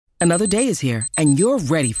Another day is here, and you're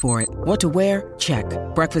ready for it. What to wear? Check.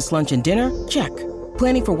 Breakfast, lunch, and dinner? Check.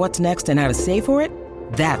 Planning for what's next and how to save for it?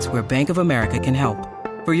 That's where Bank of America can help.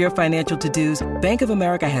 For your financial to-dos, Bank of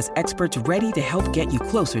America has experts ready to help get you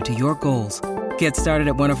closer to your goals. Get started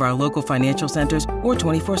at one of our local financial centers or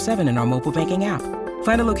 24/7 in our mobile banking app.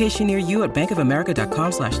 Find a location near you at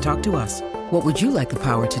bankofamerica.com/talktous. What would you like the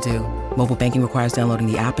power to do? Mobile banking requires downloading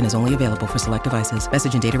the app and is only available for select devices.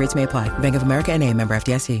 Message and data rates may apply. Bank of America N.A., member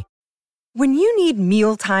FDIC. When you need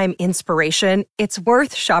mealtime inspiration, it's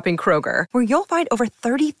worth shopping Kroger, where you'll find over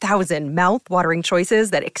 30,000 mouth-watering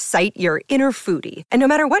choices that excite your inner foodie. And no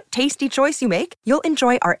matter what tasty choice you make, you'll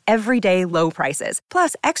enjoy our everyday low prices,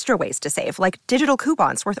 plus extra ways to save, like digital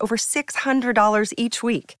coupons worth over $600 each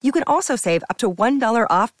week. You can also save up to $1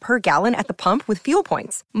 off per gallon at the pump with fuel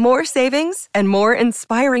points. More savings and more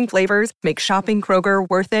inspiring flavors make shopping Kroger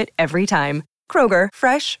worth it every time. Kroger,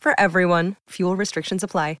 fresh for everyone. Fuel restrictions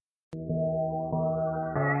apply.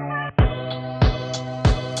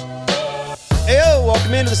 Heyo,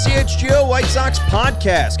 welcome into the CHGO White Sox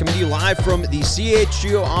podcast, coming to you live from the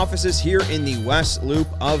CHGO offices here in the West Loop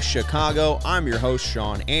of Chicago. I'm your host,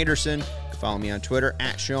 Sean Anderson. You can follow me on Twitter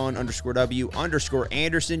at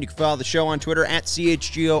Sean_W_Anderson. You can follow the show on Twitter at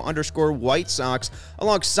CHGO_White Sox.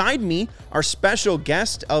 Alongside me, our special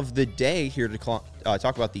guest of the day here to talk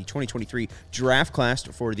about the 2023 draft class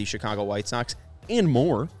for the Chicago White Sox and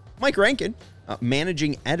more. Mike Rankin,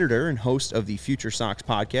 managing editor and host of the Future Sox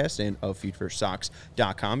podcast and of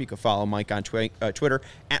FutureSox.com. You can follow Mike on Twitter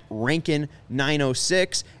at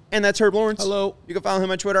Rankin906. And that's Herb Lawrence. Hello. You can follow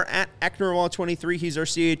him on Twitter at Ecknerwall23. He's our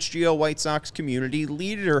CHGO White Sox community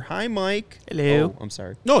leader. Hi, Mike. Hello. Oh, I'm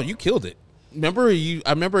sorry. No, you killed it. I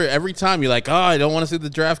remember every time you're like, I don't want to see the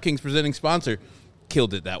DraftKings presenting sponsor.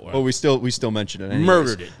 Killed it that way. Well, we still mentioned it anyways.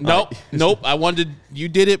 Murdered it. Nope. You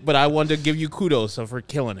did it, but I wanted to give you kudos for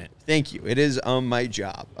killing it. Thank you. It is my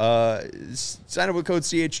job. Sign up with code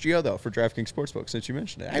CHGO, though, for DraftKings Sportsbook, since you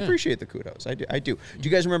mentioned it. Yeah. I appreciate the kudos. I do. Do you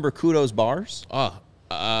guys remember Kudos bars? Yeah.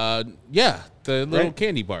 The little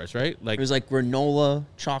candy bars, right? Like it was like granola,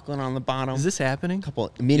 chocolate on the bottom. Is this happening? A couple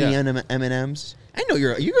mini M&Ms. I know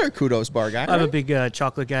you're a Kudos bar guy. I'm a big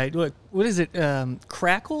chocolate guy. What is it?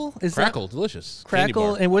 Crackle? Crackle, delicious.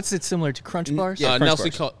 Crackle, and what's it similar to? Crunch bars? Yeah,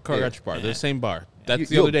 Nelson Crunch bar. They're the same bar. That's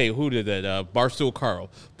the other day. Who did that? Barstool Carl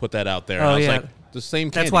put that out there. Oh, I was like, the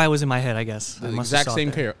same candy. That's why it was in my head, I guess. The exact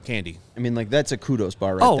same candy. I mean, like, that's a Kudos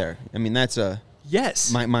bar right there. I mean, that's a...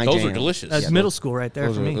 Yes. My those jam. are delicious. That's middle school right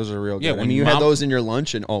there for me. Those are real good. Yeah, I mean, you had those in your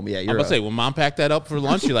lunch, and you're I'm about to say, when Mom packed that up for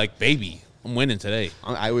lunch, you're like, baby, I'm winning today.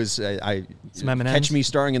 Catch me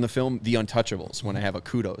starring in the film The Untouchables when I have a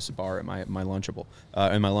Kudos bar in my lunchable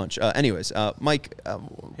in my lunch. Anyways, Mike,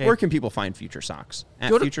 where can people find Future Sox?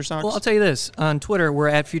 At Future Sox? Well, I'll tell you this. On Twitter, we're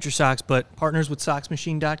at Future Sox, but partners with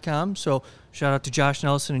SoxMachine.com. So shout out to Josh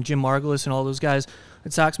Nelson and Jim Margulis and all those guys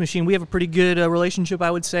at Sox Machine. We have a pretty good relationship, I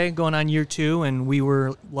would say, going on year 2, and we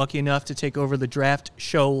were lucky enough to take over the draft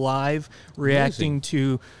show live, reacting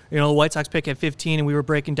to the White Sox pick at 15, and we were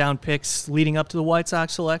breaking down picks leading up to the White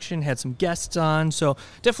Sox selection, had some guests on, so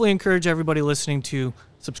definitely encourage everybody listening to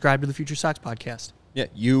subscribe to the Future Sox podcast. Yeah,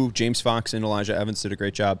 you, James Fox, and Elijah Evans did a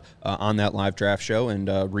great job on that live draft show and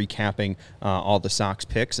recapping all the Sox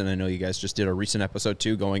picks. And I know you guys just did a recent episode,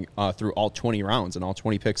 too, going through all 20 rounds and all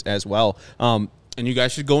 20 picks as well. And you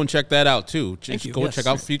guys should go and check that out, too. Go and check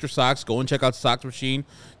out Future Sox. Go and check out Sox Machine.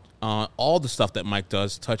 All the stuff that Mike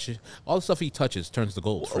does, all the stuff he touches turns to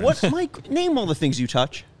gold. Mike, name all the things you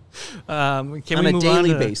touch. On a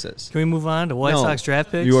daily basis. Can we move on to White Sox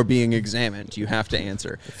draft picks? You are being examined. You have to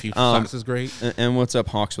answer. Future Sox is great. And what's up,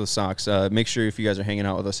 Hawks with Sox? Make sure if you guys are hanging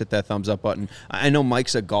out with us, hit that thumbs up button. I know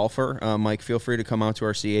Mike's a golfer. Mike, feel free to come out to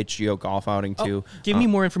our CHGO golf outing, too. Give me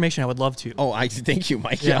more information. I would love to. Thank you,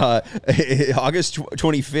 Mike. Yeah. August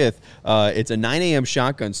 25th, it's a 9 a.m.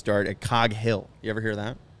 shotgun start at Cog Hill. You ever hear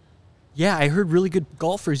that? Yeah, I heard really good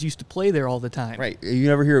golfers used to play there all the time. Right. You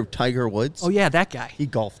never hear of Tiger Woods? Oh, yeah, that guy. He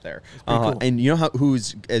golfed there. Cool. And you know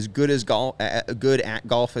who's as good at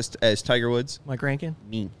golf as Tiger Woods? Mike Rankin?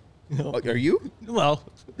 Me. Are you? Well,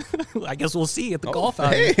 I guess we'll see at the golf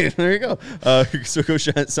outing. Hey, there you go. So go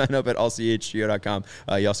sign up at allchgo.com.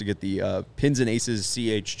 You also get the Pins and Aces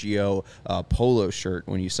CHGO polo shirt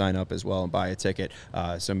when you sign up as well and buy a ticket.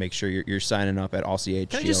 So make sure you're signing up at allchgo.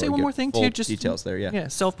 Can I just say one more thing, too? Just details there, yeah. Yeah,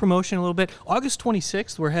 self-promotion a little bit. August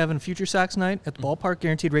 26th, we're having Future Sox night at the ballpark,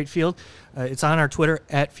 Guaranteed Rate Field. It's on our Twitter,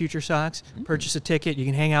 at Future Sox. Purchase a ticket. You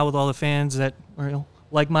can hang out with all the fans that are,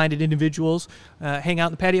 like-minded individuals. Hang out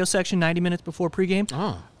in the patio section 90 minutes before pregame.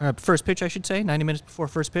 Oh. First pitch, I should say, 90 minutes before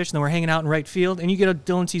first pitch. And then we're hanging out in right field, and you get a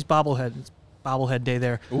Dylan Cease bobblehead. It's bobblehead day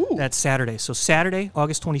there. Ooh. That's Saturday. So Saturday,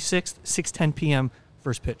 August 26th, 6:10 p.m.,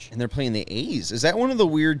 first pitch. And they're playing the A's. Is that one of the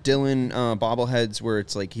weird Dylan bobbleheads where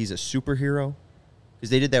it's like he's a superhero? Because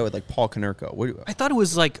they did that with like Paul Konerko. I thought it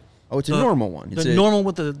was like... Oh, it's a normal one. It's the normal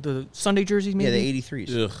with the Sunday jersey, maybe? Yeah, the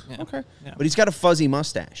 83s. Ugh. Yeah. Okay. Yeah. But he's got a fuzzy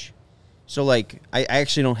mustache. So, like, I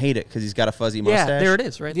actually don't hate it because he's got a fuzzy mustache. Yeah, there it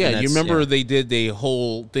is, right? Yeah, there. you remember they did the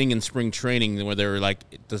whole thing in spring training where they were like,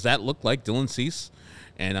 does that look like Dylan Cease?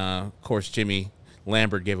 And, of course, Jimmy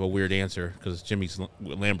Lambert gave a weird answer because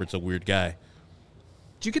Lambert's a weird guy.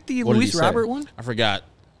 Did you get the What did he Luis say? Robert one? I forgot.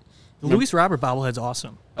 The Luis Robert bobblehead's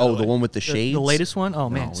awesome. Oh, the one with the shades? The latest one? Oh,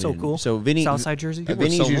 man, No, so we didn't. cool. So Vinny... Southside jersey? People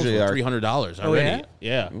Vinny's usually for our... $300 Oh, already.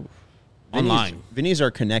 Yeah. Online. Vinny's our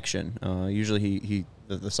connection. Usually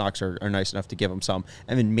the Sox are nice enough to give him some,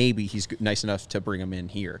 and then maybe he's nice enough to bring him in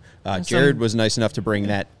here. Jared was nice enough to bring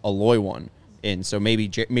that Aloy one in, so maybe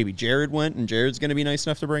Jared went, and Jared's going to be nice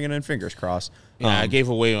enough to bring it in. Fingers crossed. Yeah, I gave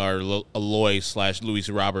away our Aloy / Luis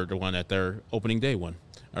Robert one at their opening day one.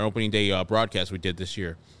 Our opening day broadcast we did this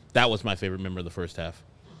year. That was my favorite member of the first half.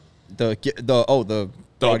 The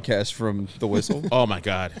broadcast from the whistle. Oh my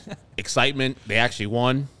God, excitement! They actually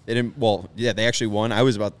won. They didn't. Well, yeah, they actually won. I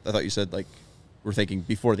thought you said like we're thinking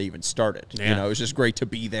before they even started. Yeah. You know, it was just great to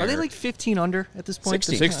be there. Are they like 15 under at this point?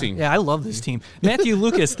 16. Yeah, I love this team. Matthew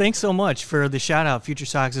Lucas, thanks so much for the shout out. Future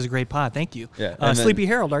Sox is a great pod. Thank you. Yeah, and then- Sleepy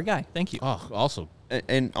Harold, our guy. Thank you. Oh, also.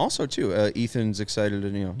 And also too, Ethan's excited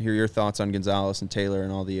to hear your thoughts on Gonzalez and Taylor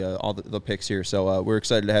and all the picks here. So we're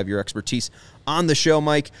excited to have your expertise on the show,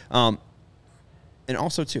 Mike. And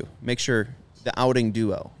also too, make sure the outing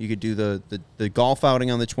duo. You could do the golf outing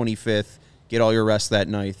on the 25th, get all your rest that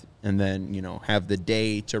night, and then have the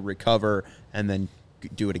day to recover, and then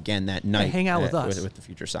do it again that night. Hang out with us with the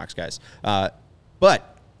Future Sox guys.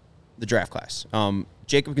 But the draft class.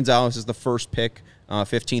 Jacob Gonzalez is the first pick.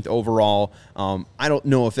 15th overall. I don't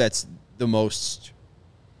know if that's the most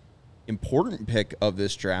important pick of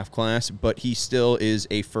this draft class, but he still is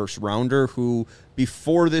a first rounder who,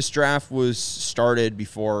 before this draft was started,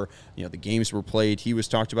 before the games were played, he was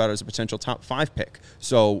talked about as a potential top 5 pick.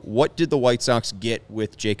 So what did the White Sox get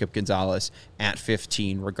with Jacob Gonzalez at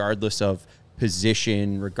 15, regardless of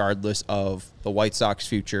position, regardless of the White Sox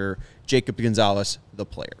future? Jacob Gonzalez, the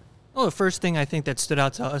player. Well, the first thing I think that stood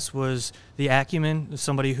out to us was the acumen,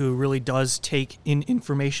 somebody who really does take in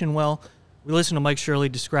information well. We listened to Mike Shirley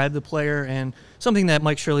describe the player, and something that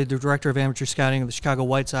Mike Shirley, the director of amateur scouting of the Chicago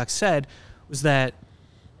White Sox, said was that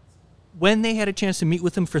when they had a chance to meet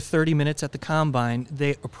with him for 30 minutes at the Combine,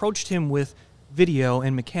 they approached him with video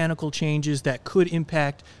and mechanical changes that could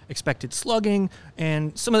impact expected slugging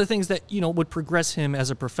and some of the things that would progress him as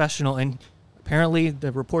a professional. And apparently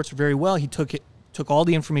the reports were very well. He took all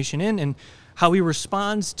the information in, and how he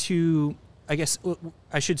responds to, I guess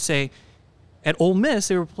I should say, at Ole Miss,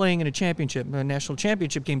 they were playing in a national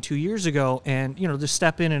championship game 2 years ago, and to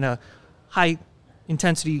step in a high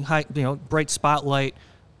intensity, bright spotlight,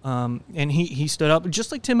 and he stood up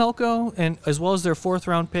just like Tim Elko, and as well as their 4th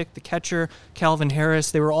round pick, the catcher Calvin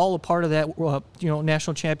Harris. They were all a part of that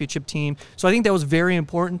national championship team. So I think that was very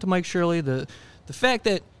important to Mike Shirley. The fact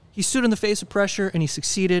that he stood in the face of pressure and he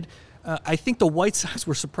succeeded. I think the White Sox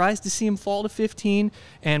were surprised to see him fall to 15,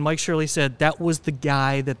 and Mike Shirley said that was the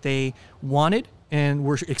guy that they wanted and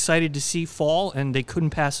were excited to see fall, and they couldn't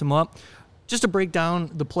pass him up. Just to break down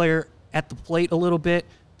the player at the plate a little bit,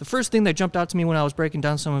 the first thing that jumped out to me when I was breaking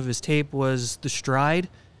down some of his tape was the stride.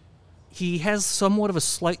 He has somewhat of a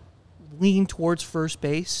slight lean towards first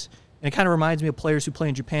base, and it kind of reminds me of players who play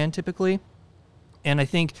in Japan typically, and I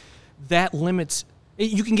think that limits...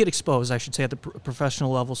 You can get exposed, I should say, at the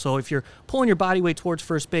professional level. So if you're pulling your body weight towards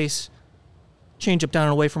first base, change up down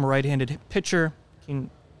and away from a right-handed pitcher, can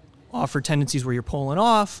offer tendencies where you're pulling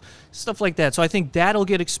off, stuff like that. So I think that'll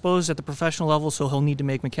get exposed at the professional level, so he'll need to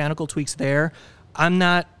make mechanical tweaks there. I'm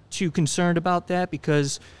not too concerned about that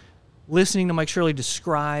because listening to Mike Shirley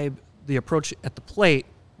describe the approach at the plate,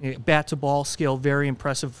 bat-to-ball skill, very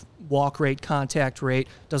impressive walk rate, contact rate,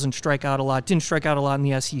 doesn't strike out a lot, didn't strike out a lot in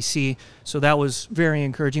the SEC, so that was very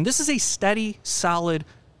encouraging. This is a steady, solid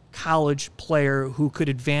college player who could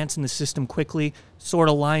advance in the system quickly, sort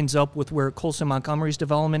of lines up with where Colson Montgomery's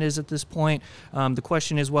development is at this point. The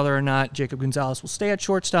question is whether or not Jacob Gonzalez will stay at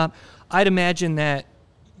shortstop. I'd imagine that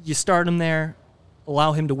you start him there,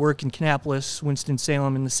 allow him to work in Kannapolis,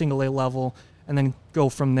 Winston-Salem in the single-A level, and then go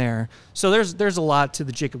from there. So there's a lot to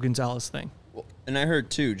the Jacob Gonzalez thing. And I heard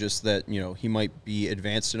too, just that he might be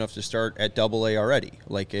advanced enough to start at AA already.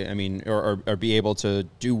 Like, I mean, or be able to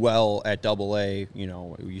do well at AA.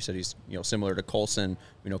 You said he's similar to Colson.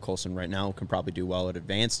 Colson right now can probably do well at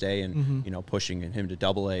advanced A, and pushing him to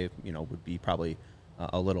AA, would be probably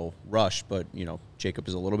a little rush. But Jacob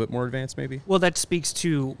is a little bit more advanced, maybe. Well, that speaks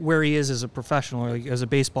to where he is as a professional, or as a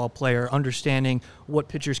baseball player, understanding what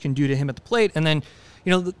pitchers can do to him at the plate, and then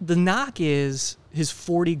the knock is his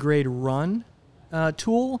 40 grade run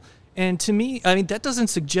tool, and to me, I mean, that doesn't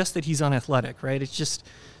suggest that he's unathletic, right? It's just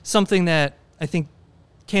something that I think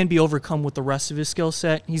can be overcome with the rest of his skill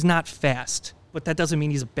set. He's not fast, but that doesn't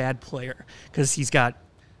mean he's a bad player, because he's got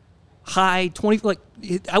high 20.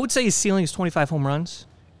 I would say his ceiling is 25 home runs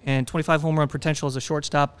and 25 home run potential as a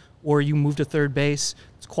shortstop, or you move to third base.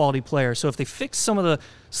 It's a quality player. So if they fix some of the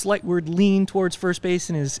slight word lean towards first base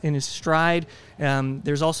in his stride,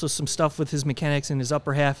 there's also some stuff with his mechanics in his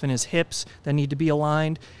upper half and his hips that need to be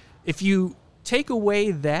aligned. If you take away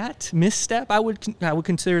that misstep, I would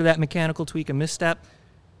consider that mechanical tweak a misstep.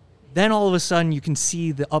 Then all of a sudden you can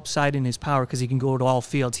see the upside in his power, because he can go to all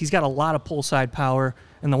fields. He's got a lot of pull side power,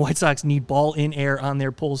 and the White Sox need ball in air on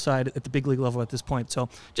their pull side at the big league level at this point. So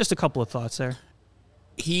just a couple of thoughts there.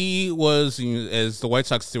 He was, as the White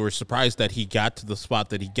Sox, they were surprised that he got to the spot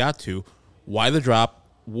that he got to. Why the drop?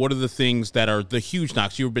 What are the things that are the huge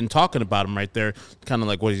knocks? You've been talking about him right there, kind of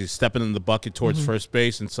like, what is he, stepping in the bucket towards first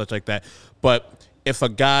base and such like that. But if a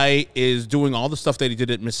guy is doing all the stuff that he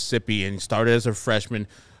did at Mississippi, and he started as a freshman,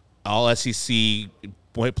 all SEC,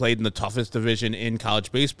 played in the toughest division in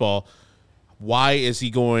college baseball, why is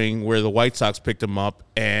he going where the White Sox picked him up?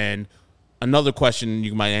 And another question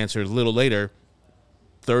you might answer a little later,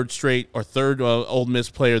 third Ole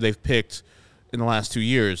Miss player they've picked in the last 2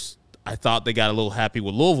 years. I thought they got a little happy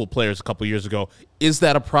with Louisville players a couple years ago. Is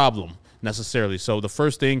that a problem necessarily? So the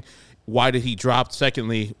first thing, why did he drop?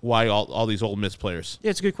 Secondly, why all these Ole Miss players?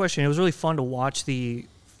 Yeah, it's a good question. It was really fun to watch the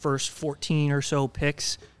first 14 or so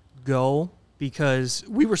picks go, because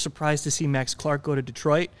we were surprised to see Max Clark go to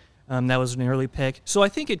Detroit. That was an early pick. So I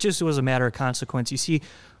think it was a matter of consequence. You see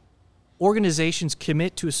organizations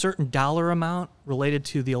commit to a certain dollar amount related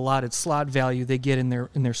to the allotted slot value they get in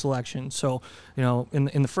their selection. So,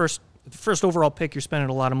 in the first overall pick, you're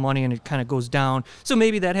spending a lot of money, and it kind of goes down. So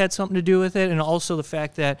maybe that had something to do with it, and also the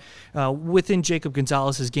fact that within Jacob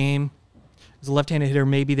Gonzalez's game, as a left-handed hitter,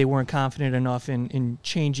 maybe they weren't confident enough in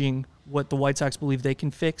changing what the White Sox believe they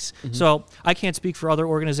can fix. Mm-hmm. So I can't speak for other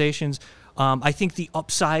organizations. I think the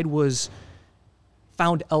upside was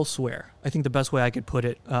found elsewhere. I think the best way I could put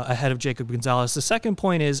it, ahead of Jacob Gonzalez. The second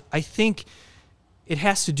point is, I think it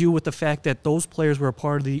has to do with the fact that those players were a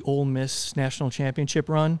part of the Ole Miss national championship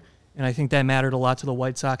run, and I think that mattered a lot to the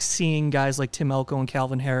White Sox, seeing guys like Tim Elko and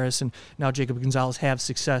Calvin Harris and now Jacob Gonzalez have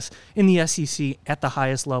success in the SEC at the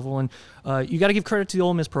highest level. And you got to give credit to the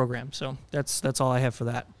Ole Miss program. So that's all I have for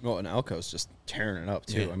that. Well, and Elko's just tearing it up,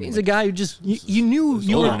 too. Yeah. I mean, he's a guy who just, you knew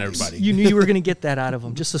you were going to get that out of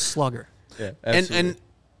him, just a slugger. Yeah, absolutely. And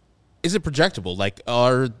is it projectable? Like,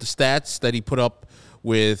 are the stats that he put up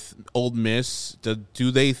with Ole Miss,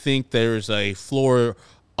 do they think there's a floor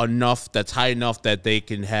enough that's high enough that they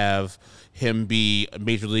can have him be a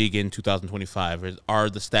major league in 2025? Are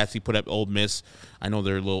the stats he put up Ole Miss, I know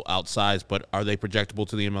they're a little outsized, but are they projectable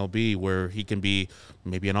to the MLB where he can be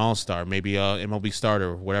maybe an all-star, maybe a MLB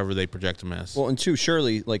starter, whatever they project him as? Well, and two,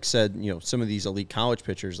 Shirley, said, some of these elite college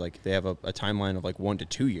pitchers, they have a timeline of 1 to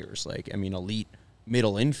 2 years. Elite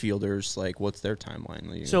middle infielders, what's their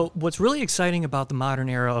timeline? So what's really exciting about the modern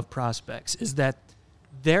era of prospects is that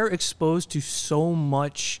they're exposed to so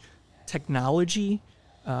much technology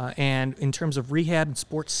and in terms of rehab and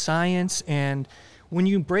sports science. And when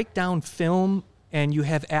you break down film and you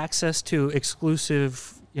have access to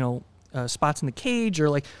exclusive, spots in the cage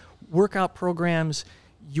or workout programs,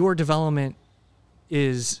 your development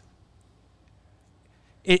is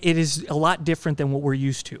it is a lot different than what we're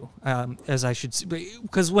used to, as I should say.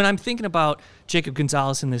 Because when I'm thinking about Jacob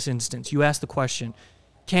Gonzalez in this instance, you ask the question,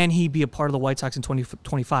 can he be a part of the White Sox in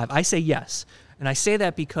 2025? I say yes. And I say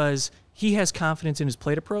that because he has confidence in his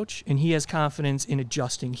plate approach, and he has confidence in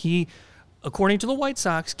adjusting. He, according to the White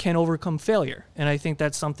Sox, can overcome failure. And I think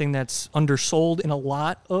that's something that's undersold in a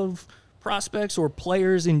lot of prospects or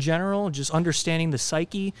players in general, just understanding the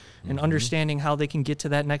psyche and understanding how they can get to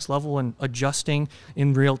that next level and adjusting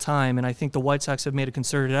in real time. And I think the White Sox have made a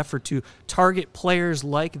concerted effort to target players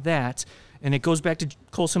like that. And it goes back to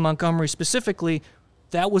Colson Montgomery specifically.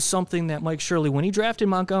 That was something that Mike Shirley, when he drafted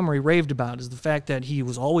Montgomery, raved about, is the fact that he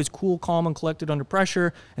was always cool, calm, and collected under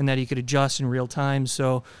pressure, and that he could adjust in real time.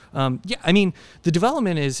 So, the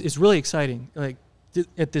development is really exciting.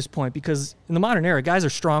 at this point, because in the modern era, guys are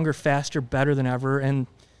stronger, faster, better than ever. And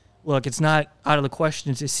look, it's not out of the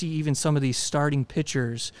question to see even some of these starting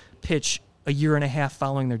pitchers pitch a year and a half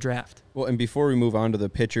following their draft. Well, and before we move on to the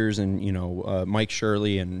pitchers and, Mike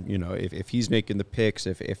Shirley and, if he's making the picks,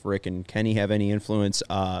 if Rick and Kenny have any influence,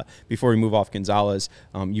 before we move off Gonzalez,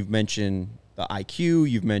 you've mentioned the IQ,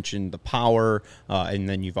 you've mentioned the power, and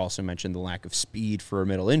then you've also mentioned the lack of speed for a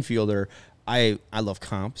middle infielder. I love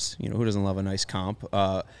comps. Who doesn't love a nice comp?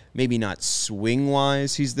 Maybe not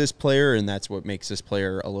swing-wise he's this player, and that's what makes this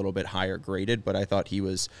player a little bit higher graded, but I thought he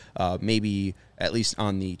was maybe at least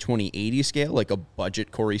on the 2080 scale, like a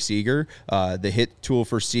budget Corey Seager. The hit tool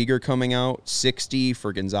for Seager coming out, 60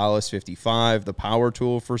 for Gonzalez, 55. The power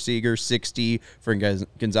tool for Seager, 60 for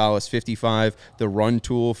Gonzalez, 55. The run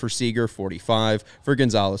tool for Seager, 45. For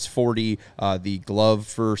Gonzalez, 40. The glove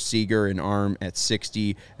for Seager and arm at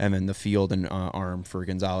 60. And then the field and arm for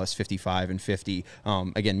Gonzalez, 55 and 50.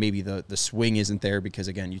 Again, maybe the swing isn't there because,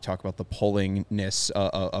 again, you talk about the pullingness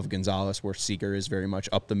of Gonzalez, where Seager is very much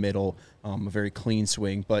up the middle, a very clean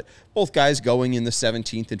swing. But both guys going in the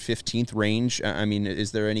 17th and 15th range. I mean,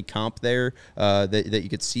 is there any comp there that you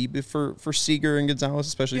could see for Seager and Gonzalez,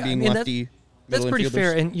 especially being lefty? That's pretty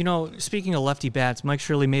fair. And, speaking of lefty bats, Mike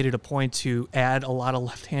Shirley made it a point to add a lot of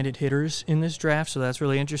left-handed hitters in this draft, so that's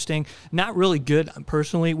really interesting. Not really good,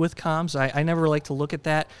 personally, with comps. I never like to look at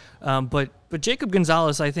that. But Jacob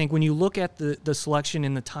Gonzalez, I think, when you look at the selection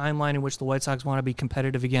and the timeline in which the White Sox want to be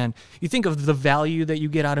competitive again, you think of the value that you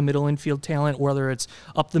get out of middle infield talent, whether it's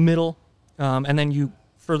up the middle, and then you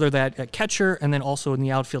further that at catcher, and then also in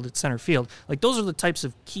the outfield at center field. Like, those are the types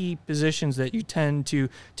of key positions that you tend to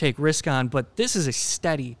take risk on, but this is a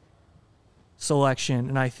steady selection,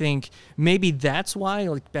 and I think maybe that's why,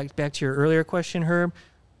 like back to your earlier question, Herb,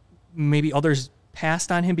 maybe others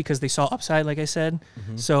passed on him because they saw upside, like I said.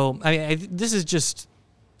 Mm-hmm. So, this is just...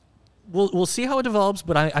 We'll see how it develops,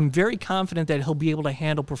 but I'm very confident that he'll be able to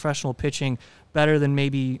handle professional pitching better than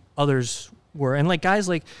maybe others were. And like guys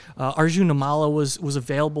like Arjun Namala was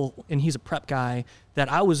available, and he's a prep guy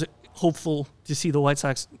that I was hopeful to see the White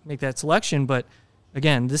Sox make that selection. But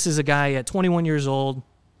again, this is a guy at 21 years old,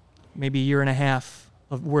 maybe a year and a half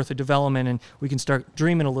worth of development, and we can start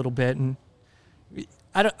dreaming a little bit. And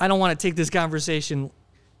I don't want to take this conversation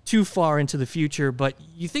too far into the future, but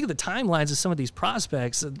you think of the timelines of some of these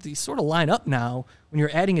prospects, these sort of line up now when you're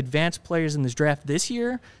adding advanced players in this draft this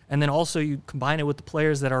year, and then also you combine it with the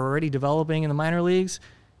players that are already developing in the minor leagues.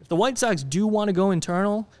 If the White Sox do want to go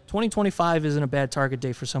internal, 2025 isn't a bad target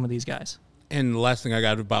date for some of these guys. And the last thing I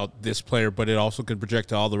got about this player, but it also could project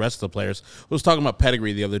to all the rest of the players, I was talking about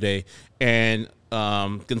pedigree the other day, and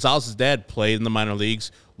Gonzalez's dad played in the minor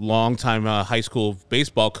leagues, longtime high school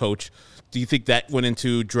baseball coach. Do you think that went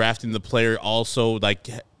into drafting the player also, like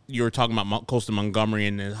you were talking about Colston Montgomery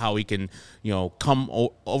and how he can,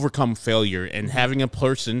 overcome failure, and having a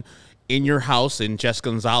person in your house, and Jess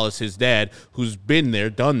Gonzalez, his dad, who's been there,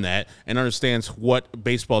 done that, and understands what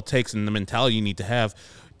baseball takes and the mentality you need to have.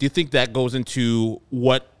 Do you think that goes into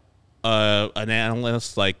what an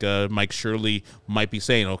analyst like Mike Shirley might be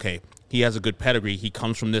saying? Okay, he has a good pedigree. He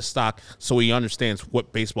comes from this stock, so he understands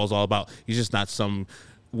what baseball's all about. He's just not some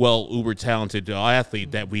uber talented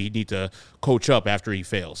athlete that we need to coach up after he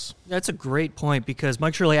fails. That's a great point, because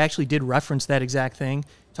Mike Shirley actually did reference that exact thing.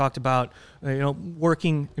 Talked about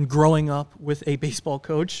working and growing up with a baseball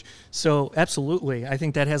coach. So absolutely, I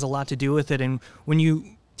think that has a lot to do with it. And when you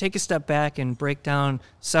take a step back and break down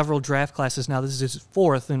several draft classes, now this is his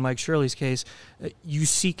fourth in Mike Shirley's case, you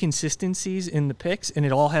see consistencies in the picks, and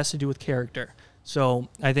it all has to do with character. So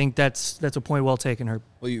I think that's a point well taken, Herb.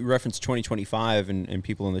 Well, you referenced 2025, and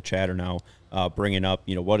people in the chat are now bringing up,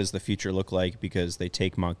 what does the future look like? Because they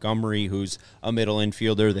take Montgomery, who's a middle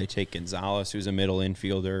infielder. They take Gonzalez, who's a middle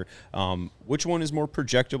infielder. Which one is more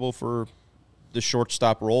projectable for the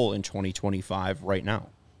shortstop role in 2025 right now?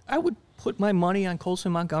 I would put my money on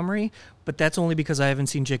Colson Montgomery, but that's only because I haven't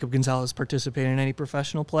seen Jacob Gonzalez participate in any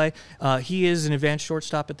professional play. He is an advanced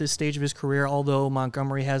shortstop at this stage of his career, although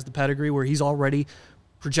Montgomery has the pedigree where he's already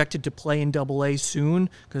projected to play in Double-A soon,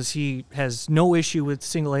 because he has no issue with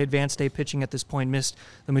Single-A advanced A pitching at this point, missed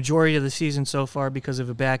the majority of the season so far because of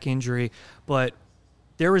a back injury, but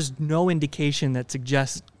there is no indication that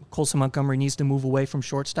suggests Colson Montgomery needs to move away from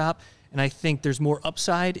shortstop, and I think there's more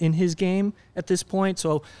upside in his game at this point.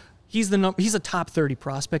 So he's a top 30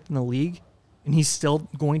 prospect in the league, and he's still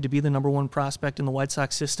going to be the number one prospect in the White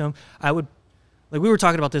Sox system. We were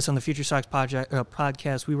talking about this on the Future Sox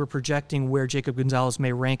podcast. We were projecting where Jacob Gonzalez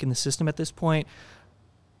may rank in the system at this point.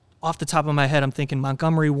 Off the top of my head, I'm thinking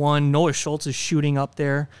Montgomery 1, Noah Schultz is shooting up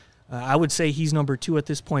there. I would say he's number 2 at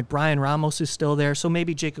this point. Brian Ramos is still there, so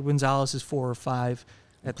maybe Jacob Gonzalez is 4 or 5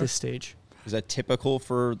 at this stage. Is that typical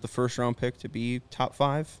for the first-round pick to be top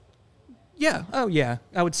 5? Yeah. Oh, yeah.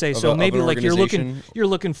 I would say so. Maybe like you're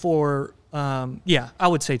looking for. I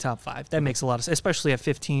would say top 5. That makes a lot of sense, especially at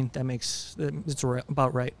 15. It's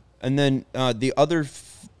about right. And then the other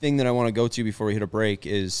thing that I want to go to before we hit a break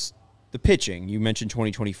is the pitching. You mentioned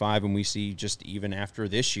 2025, and we see just even after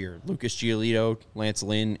this year, Lucas Giolito, Lance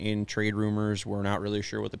Lynn in trade rumors. We're not really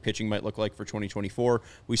sure what the pitching might look like for 2024.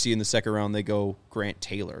 We see in the second round they go Grant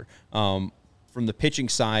Taylor. From the pitching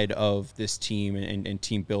side of this team and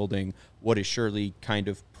team building, what is surely kind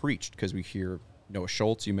of preached, because we hear Noah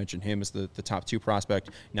Schultz, you mentioned him as the top 2 prospect.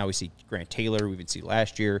 Now we see Grant Taylor, we even see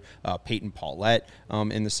last year, Peyton Paulette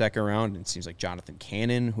in the second round. And it seems like Jonathan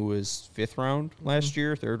Cannon, who was 5th round last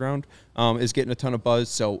year, 3rd round, is getting a ton of buzz.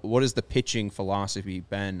 So what has the pitching philosophy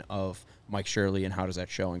been of Mike Shirley, and how does that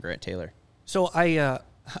show in Grant Taylor? So I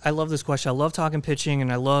love this question. I love talking pitching,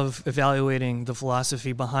 and I love evaluating the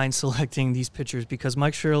philosophy behind selecting these pitchers, because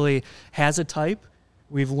Mike Shirley has a type.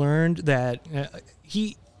 We've learned that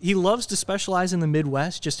he loves to specialize in the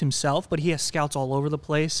Midwest just himself, but he has scouts all over the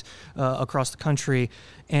place across the country.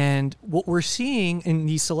 And what we're seeing in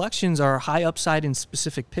these selections are high upside in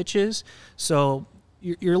specific pitches. So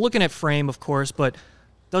you're looking at frame, of course, but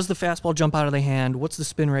does the fastball jump out of the hand? What's the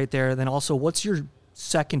spin rate there? Then also, what's your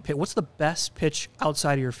second pitch? What's the best pitch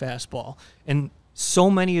outside of your fastball? And so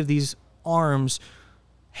many of these arms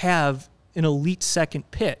have an elite second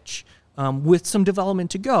pitch. With some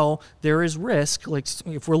development to go, there is risk. Like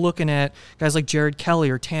if we're looking at guys like Jared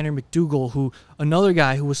Kelly or Tanner McDougal, who another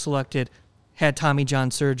guy who was selected had Tommy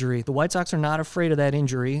John surgery. The White Sox are not afraid of that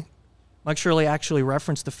injury. Mike Shirley actually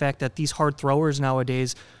referenced the fact that these hard throwers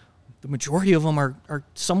nowadays, the majority of them are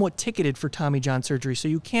somewhat ticketed for Tommy John surgery. So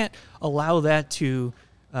you can't allow that to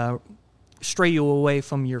stray you away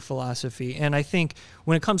from your philosophy. And I think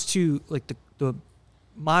when it comes to like the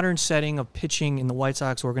modern setting of pitching in the White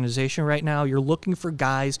Sox organization right now, you're looking for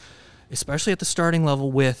guys, especially at the starting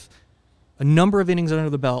level, with a number of innings under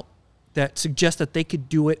the belt that suggest that they could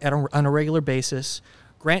do it on a regular basis.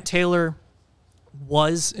 Grant Taylor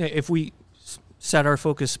was, if we set our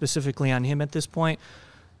focus specifically on him at this point,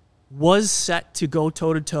 was set to go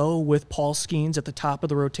toe-to-toe with Paul Skeens at the top of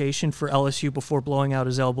the rotation for LSU before blowing out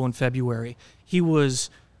his elbow in February. He was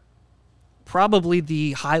probably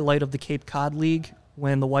the highlight of the Cape Cod League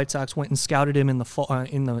when the White Sox went and scouted him in the fall,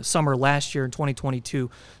 in the summer last year in 2022.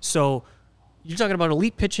 So you're talking about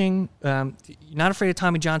elite pitching. You're not afraid of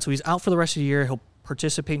Tommy John, so he's out for the rest of the year. He'll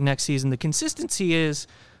participate next season. The consistency is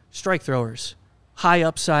strike throwers, high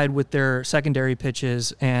upside with their secondary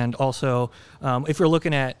pitches, and also if you're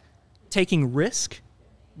looking at taking risk,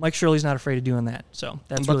 Mike Shirley's not afraid of doing that. So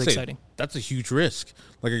that's really exciting. That's a huge risk.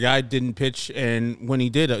 Like a guy didn't pitch, and when he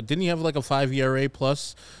didn't he have like a 5 ERA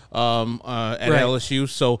plus at LSU?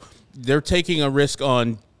 So they're taking a risk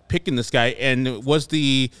on picking this guy. And was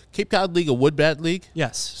the Cape Cod League a wood bat league?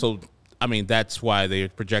 Yes. So, I mean, that's why they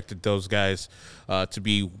projected those guys to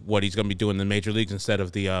be what he's going to be doing in the major leagues instead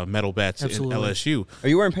of the metal bats Absolutely. in LSU. Are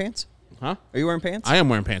you wearing pants? Huh? Are you wearing pants? I am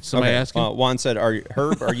wearing pants. Somebody asking? Juan said,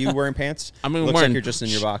 Herb, are you wearing pants? I mean, looks wearing like you're just in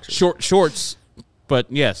your boxers. Shorts, but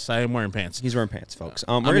yes, I am wearing pants. He's wearing pants, folks.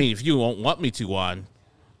 If you won't want me to, Juan,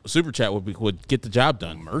 Super Chat would get the job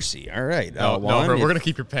done. Mercy. All right. Juan, we're going to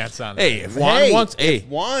keep your pants on. Hey, if Juan wants... If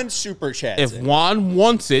Juan Super Chats If Juan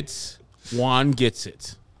wants it, Juan gets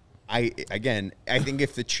it. I think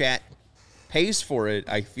if the chat pays for it,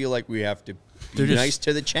 I feel like we have to be nice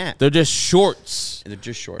to the chat. They're just shorts. They're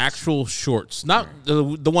just shorts. Actual shorts. Not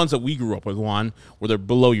the ones that we grew up with, Juan, where they're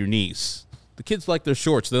below your knees. The kids like their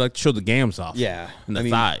shorts. They like to show the gams off. Yeah. And the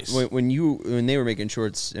thighs. When they were making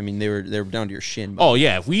shorts, I mean, they were down to your shin. Oh,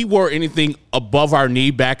 yeah. If we wore anything above our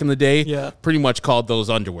knee back in the day, pretty much called those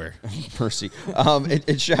underwear. Mercy.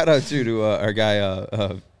 And shout out to our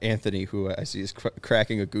guy, Anthony, who I see is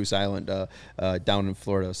cracking a Goose Island down in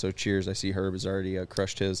Florida. So cheers. I see Herb has already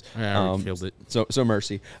crushed his. Yeah, I already killed it. So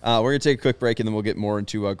mercy. We're going to take a quick break, and then we'll get more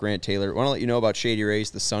into Grant Taylor. I want to let you know about Shady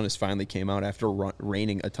Rays. The sun has finally came out after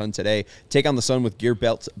raining a ton today. Take on the sun with gear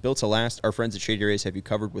built to last. Our friends at Shady Rays have you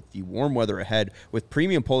covered with the warm weather ahead with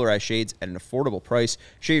premium polarized shades at an affordable price.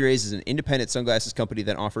 Shady Rays is an independent sunglasses company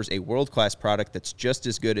that offers a world-class product that's just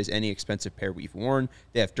as good as any expensive pair we've worn.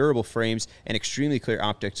 They have durable frames and extremely clear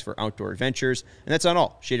optics for outdoor adventures. And that's not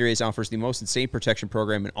all. Shady Rays offers the most insane protection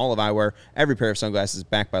program in all of eyewear. Every pair of sunglasses is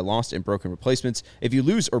backed by lost and broken replacements. If you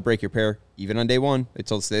lose or break your pair, even on day one, they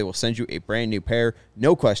told us they will send you a brand new pair.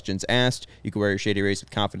 No questions asked. You can wear your Shady Rays with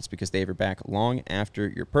confidence because they have your back back long after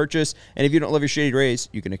your purchase. And if you don't love your Shady Rays,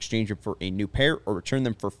 you can exchange them for a new pair or return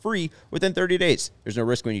them for free within 30 days. There's no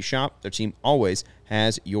risk when you shop. Their team always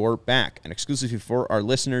has your back. And exclusively for our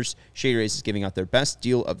listeners, Shady Rays is giving out their best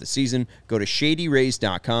deal of the season. Go to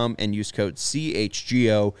shadyrays.com and use code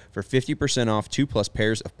CHGO for 50% off 2+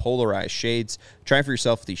 pairs of polarized shades. Try for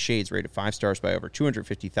yourself these shades rated 5 stars by over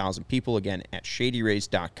 250,000 people. Again, at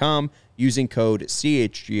shadyrays.com using code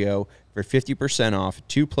CHGO for 50% off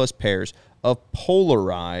 2+ pairs of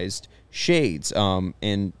polarized shades.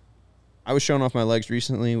 And I was showing off my legs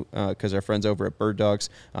recently because our friends over at Bird Dogs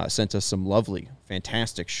sent us some lovely,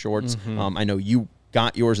 fantastic shorts. I know you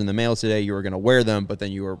got yours in the mail today. You were going to wear them, but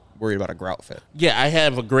then you were worried about a grout fit. Yeah, I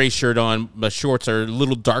have a gray shirt on. My shorts are a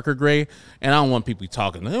little darker gray, and I don't want people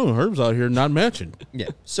talking. Oh, Herb's out here not matching. Yeah.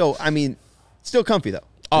 So, I mean, still comfy, though.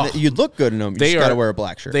 Oh, you'd look good in them. You just got to wear a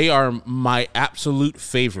black shirt. They are my absolute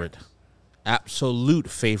favorite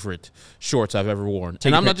shorts I've ever worn.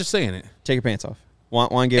 And I'm not just saying it. Take your pants off.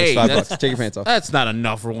 Juan gave us $5. Take your pants off. That's not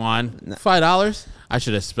enough for Juan. $5? I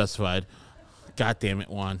should have specified. God damn it,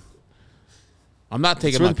 Juan. I'm not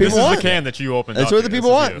taking my This is the can that you opened. That's what the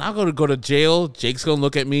people want. I'm going to go to jail. Jake's going to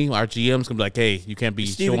look at me. Our GM's going to be like, hey, you can't be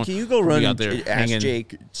Steven, can you go run out there ask hanging.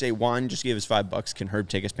 Jake, say, Juan just gave us $5. Can Herb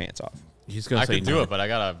take his pants off? He's going to say I could do it, but I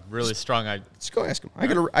got a really strong idea. Just go ask him. I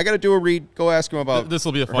got to do a read. Go ask him about This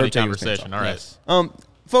will be a funny conversation. All right. Yes.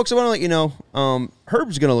 Folks, I want to let you know,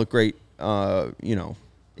 Herb's going to look great,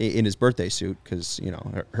 in his birthday suit because,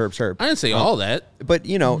 Herb's Herb. I didn't say all that. But,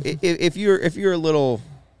 if you're a little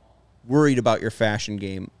worried about your fashion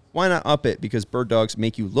game, why not up it? Because Bird Dogs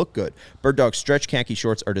make you look good. Bird Dogs stretch khaki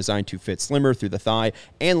shorts are designed to fit slimmer through the thigh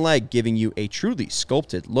and leg, giving you a truly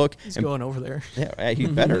sculpted look. He's going over there. Yeah, he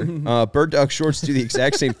better. Bird Dog shorts do the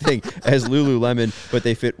exact same thing as Lululemon, but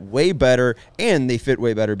they fit way better, and they fit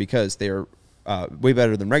way better because they are way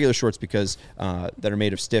better than regular shorts because that are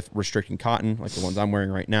made of stiff, restricting cotton, like the ones I'm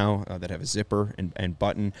wearing right now, that have a zipper and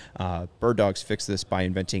button. Bird Dogs fix this by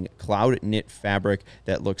inventing cloud knit fabric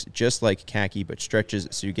that looks just like khaki but stretches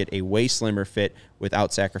so you get a way slimmer fit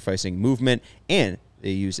without sacrificing movement, and they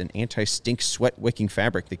use an anti-stink sweat-wicking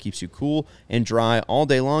fabric that keeps you cool and dry all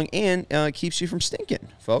day long and keeps you from stinking,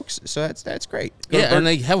 folks. So that's great. Yeah, and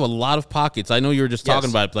they have a lot of pockets. I know you were just talking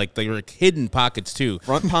about, like, they're like hidden pockets, too.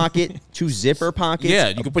 Front pocket, 2 zipper pockets. Yeah,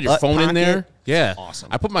 you can put your phone in there. Yeah. Awesome.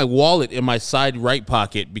 I put my wallet in my side right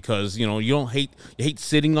pocket because, you hate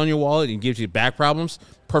sitting on your wallet and it gives you back problems.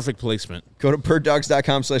 Perfect placement. Go to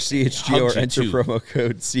birddogs.com/CHGO or enter too. promo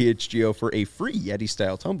code CHGO for a free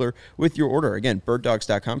Yeti-style tumbler with your order. Again,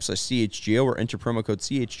 birddogs.com/CHGO or enter promo code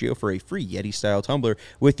CHGO for a free Yeti-style tumbler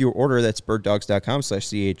with your order. That's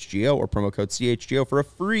birddogs.com/CHGO or promo code CHGO for a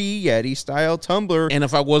free Yeti-style tumbler. And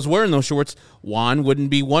if I was wearing those shorts, Juan wouldn't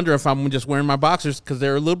be wondering if I'm just wearing my boxers because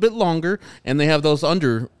they're a little bit longer and they have those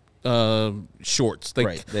under shorts.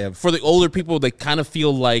 Right. They have, for the older people, they kind of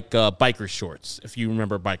feel like biker shorts, if you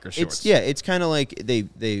remember biker shorts. It's kind of like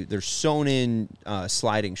they're sewn in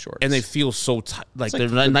sliding shorts. And they feel so tight. Like they're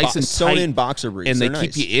like nice and sewn tight. in boxer briefs. And they They're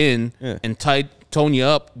keep nice. you in and tone you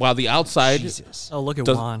up while the outside Oh, look at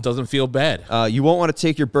Juan. doesn't feel bad. You won't want to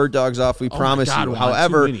take your Bird Dogs off. We promise God, you. Juan,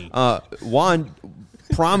 However, too many. Juan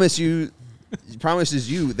promises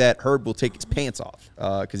you that Herb will take his pants off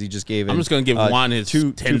because he just gave. I'm just going to give Juan his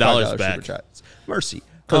 $10 back. Super chats. Mercy,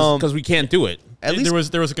 Because we can't do it. At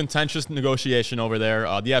least there was a contentious negotiation over there.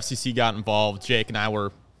 The FCC got involved. Jake and I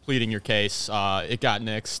were pleading your case. It got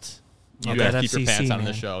nixed. You that have to keep your FCC, pants on in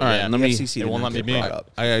man. the show. All right, yeah. let me- FCC They won't let me get be. brought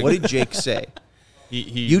up. I- What did Jake say? He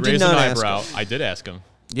You did raised not an ask eyebrow. him. I did ask him.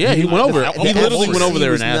 Yeah, he went over. The He literally went over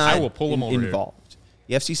there was and asked. not I will pull him over here. involved.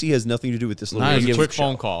 The FCC has nothing to do with this little Nah, It was give a quick show.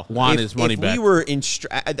 phone call. Juan his money if back. we were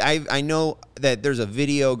I know that there's a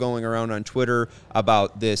video going around on Twitter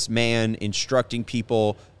about this man instructing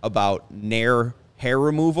people about hair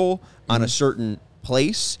removal on a certain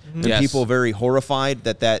place, and Yes. people very horrified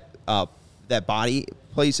that body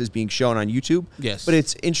place is being shown on YouTube. Yes. But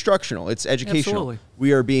it's instructional. It's educational. Absolutely.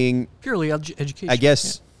 We are being, Purely education. I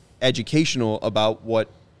guess, educational about what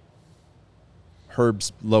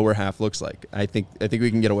Herb's lower half looks like. I think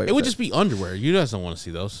we can get away with it. It would just be underwear. You guys don't want to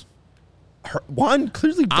see those. Juan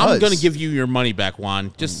clearly does. I'm going to give you your money back,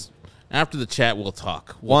 Juan. Just after the chat, we'll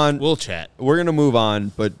talk. Juan, We'll chat. We're going to move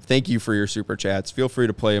on, but thank you for your super chats. Feel free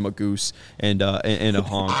to play him a goose and a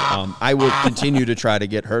honk. I will continue to try to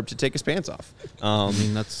get Herb to take his pants off. I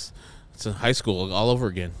mean, it's in high school all over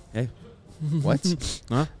again. Hey, what?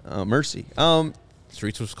 Huh? Mercy.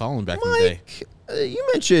 Streets was calling back in the day. Mike, you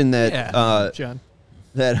mentioned that Yeah, John.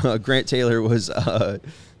 that Grant Taylor was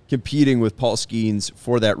competing with Paul Skeens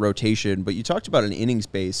for that rotation, but you talked about an innings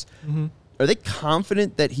base. are they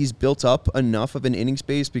confident that he's built up enough of an inning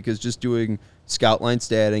space? Because just doing stat line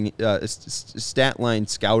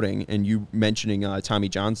scouting, and you mentioning Tommy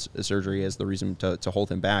John's surgery as the reason to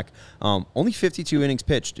hold him back. Only 52 innings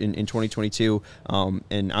pitched in 2022,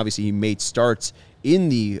 and obviously he made starts in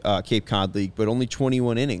the Cape Cod League, but only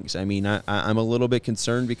 21 innings. I mean, I'm a little bit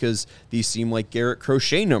concerned because these seem like Garrett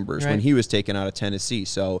Crochet numbers when he was taken out of Tennessee.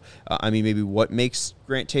 So, I mean, maybe what makes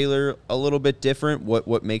Grant Taylor a little bit different?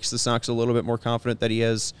 What makes the Sox a little bit more confident that he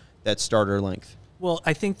has that starter length? Well,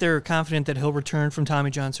 I think they're confident that he'll return from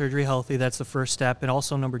Tommy John surgery healthy. That's the first step. And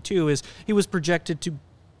also number two is he was projected to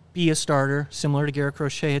be a starter, similar to Garrett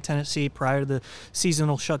Crochet at Tennessee prior to the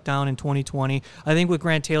seasonal shutdown in 2020. I think with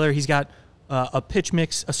Grant Taylor, he's got a pitch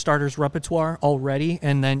mix, a starter's repertoire already.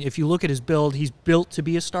 And then if you look at his build, he's built to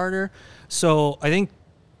be a starter. So I think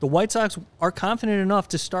the White Sox are confident enough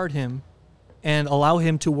to start him and allow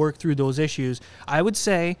him to work through those issues. I would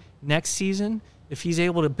say next season, if he's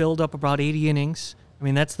able to build up about 80 innings, I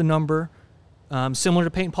mean, that's the number. Similar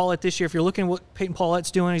to Peyton Paulette this year. If you're looking at what Peyton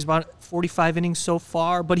Paulette's doing, he's about 45 innings so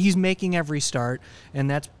far, but he's making every start, and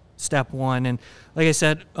that's step one. And like I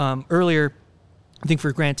said earlier, I think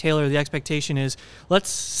for Grant Taylor, the expectation is let's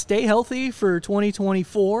stay healthy for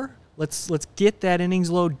 2024. Let's get that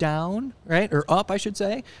innings load down, right, or up, I should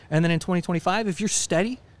say. And then in 2025, if you're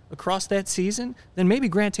steady across that season, then maybe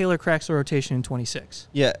Grant Taylor cracks the rotation in 26.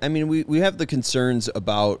 Yeah, I mean, we have the concerns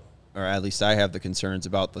about, or at least I have the concerns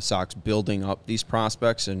about the Sox building up these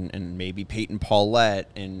prospects, and maybe Peyton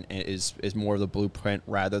Paulette and is more of the blueprint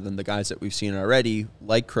rather than the guys that we've seen already,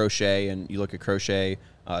 like Crochet. And you look at Crochet,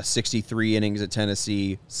 63 innings at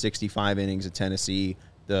Tennessee, 65 innings at Tennessee.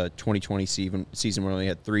 The 2020 season where he only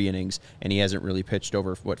had 3 innings, and he hasn't really pitched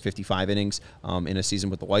over, 55 innings in a season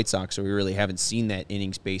with the White Sox. So we really haven't seen that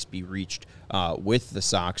innings base be reached with the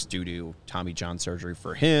Sox due to Tommy John surgery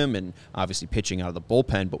for him and obviously pitching out of the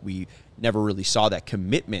bullpen, but we never really saw that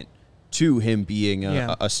commitment to him being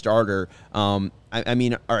a starter. I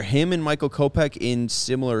mean, are him and Michael Kopech in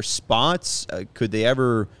similar spots? Could they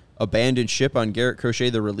ever abandon ship on Garrett Crochet,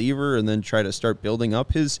 the reliever, and then try to start building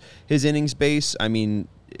up his innings base? I mean,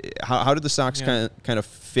 how did the Sox kind of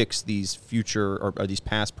fix these future or these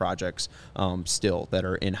past projects still that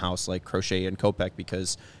are in-house, like Crochet and Kopech,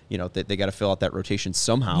 because they got to fill out that rotation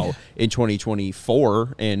somehow in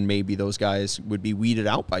 2024, and maybe those guys would be weeded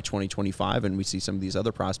out by 2025, and we see some of these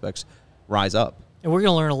other prospects rise up. And we're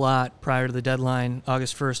going to learn a lot prior to the deadline,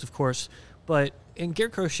 August 1st, of course. But in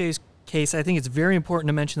Garrett Crochet's case, I think it's very important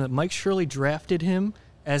to mention that Mike Shirley drafted him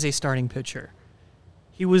as a starting pitcher.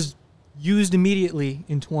 He was used immediately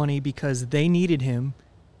in 20 because they needed him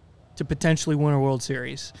to potentially win a World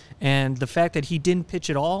Series. And the fact that he didn't pitch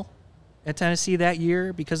at all at Tennessee that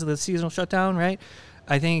year because of the seasonal shutdown, right,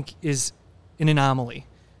 I think is an anomaly.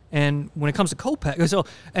 And when it comes to Kopech, so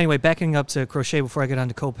anyway, backing up to Crochet before I get on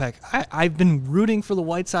to Kopech, I've been rooting for the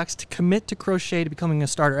White Sox to commit to Crochet to becoming a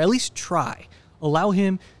starter, at least try. Allow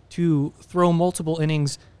him to throw multiple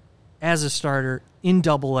innings as a starter in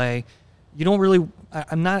Double-A. You don't really –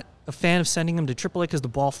 I'm not a fan of sending him to Triple-A because the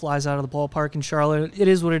ball flies out of the ballpark in Charlotte. It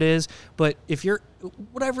is what it is. But if you're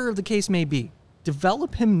 – whatever the case may be,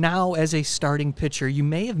 develop him now as a starting pitcher. You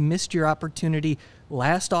may have missed your opportunity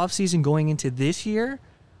last offseason going into this year,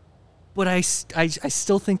 but I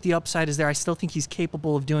still think the upside is there. I still think he's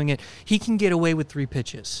capable of doing it. He can get away with 3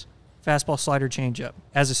 pitches. Fastball, slider, changeup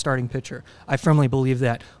as a starting pitcher. I firmly believe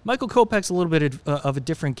that. Michael Kopech's a little bit of a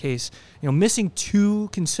different case. Missing 2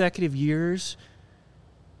 consecutive years,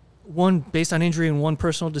 one based on injury and one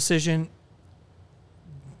personal decision.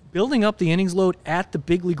 Building up the innings load at the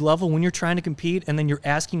big league level when you're trying to compete and then you're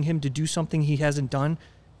asking him to do something he hasn't done,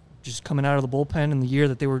 just coming out of the bullpen in the year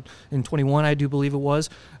that they were in 21, I do believe it was.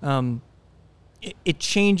 It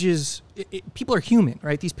changes. People are human,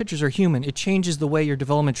 right? These pitchers are human. It changes the way your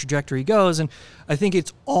development trajectory goes, and I think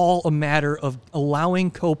it's all a matter of allowing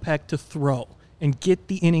Kopech to throw and get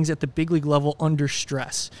the innings at the big league level under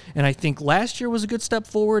stress. And I think last year was a good step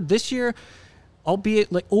forward. This year,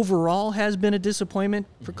 albeit like overall has been a disappointment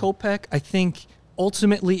for Kopech, I think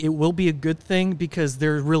ultimately it will be a good thing because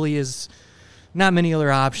there really is not many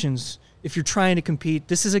other options. If you're trying to compete,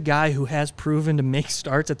 this is a guy who has proven to make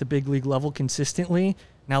starts at the big league level consistently.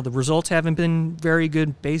 Now, the results haven't been very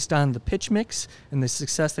good based on the pitch mix and the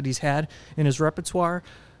success that he's had in his repertoire,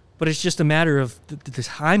 but it's just a matter of the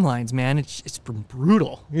timelines, man. It's been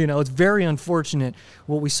brutal. It's very unfortunate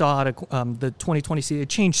what we saw out of the 2020 season. It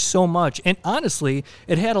changed so much, and honestly,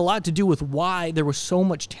 it had a lot to do with why there was so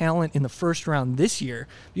much talent in the first round this year.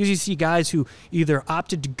 Because you see guys who either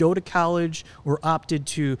opted to go to college or opted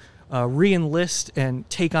to re-enlist and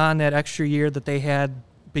take on that extra year that they had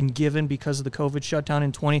been given because of the COVID shutdown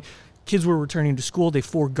in 20. Kids were returning to school. They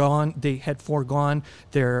had foregone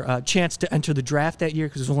their chance to enter the draft that year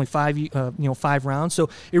because there's only 5 rounds. So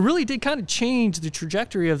it really did kind of change the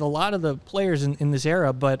trajectory of a lot of the players in this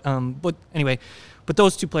era. But anyway,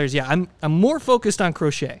 those two players, yeah, I'm more focused on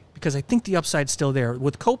Crochet because I think the upside's still there.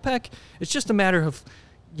 With Kopech, it's just a matter of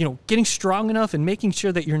getting strong enough and making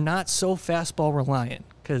sure that you're not so fastball reliant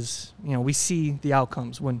because we see the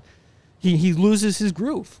outcomes when he loses his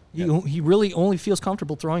groove. He really only feels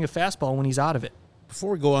comfortable throwing a fastball when he's out of it.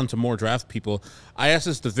 Before we go on to more draft people, I asked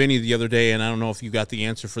this to Vinny the other day, and I don't know if you got the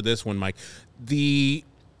answer for this one, Mike.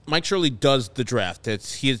 Mike Shirley does the draft.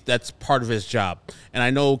 That's part of his job. And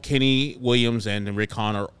I know Kenny Williams and Rick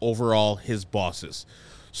Hahn are overall his bosses.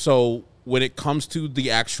 So when it comes to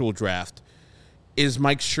the actual draft, is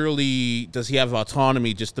Mike Shirley, does he have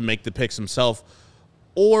autonomy just to make the picks himself?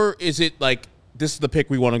 Or is it like, this is the pick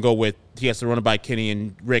we want to go with, he has to run it by Kenny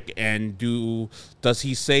and Rick, and does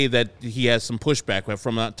he say that he has some pushback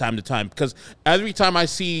from time to time? Because every time I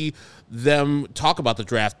see them talk about the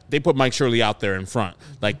draft, they put Mike Shirley out there in front.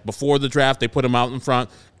 Like before the draft, they put him out in front.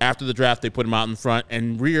 After the draft, they put him out in front.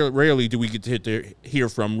 And rarely do we get to hear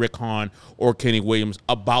from Rick Hahn or Kenny Williams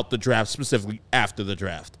about the draft, specifically after the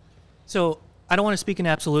draft. So I don't want to speak in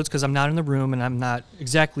absolutes because I'm not in the room and I'm not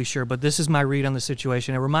exactly sure, but this is my read on the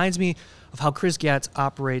situation. It reminds me of how Chris Gatz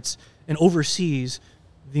operates and oversees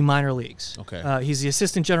the minor leagues. Okay. He's the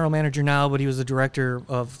assistant general manager now, but he was the director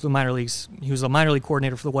of the minor leagues. He was a minor league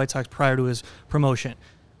coordinator for the White Sox prior to his promotion.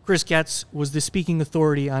 Chris Gatz was the speaking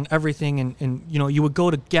authority on everything, and you would go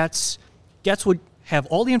to Gatz. Gatz would have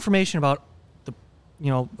all the information about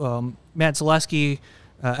Matt Zaleski,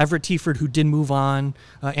 Everett Tieford, who did move on,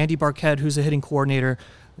 Andy Barquette, who's a hitting coordinator.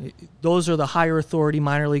 Those are the higher authority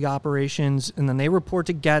minor league operations, and then they report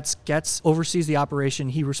to Getz. Getz oversees the operation.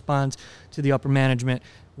 He responds to the upper management.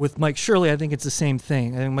 With Mike Shirley, I think it's the same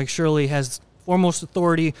thing. I think Mike Shirley has foremost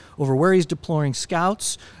authority over where he's deploying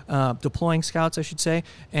scouts, I should say.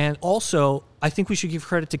 And also, I think we should give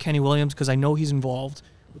credit to Kenny Williams because I know he's involved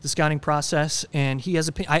with the scouting process, and he has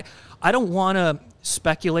I don't want to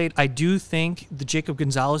speculate. I do think the Jacob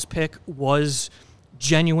Gonzalez pick was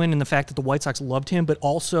genuine in the fact that the White Sox loved him, but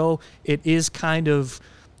also it is kind of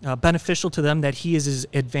beneficial to them that he is as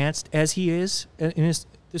advanced as he is in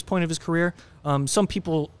this point of his career. Some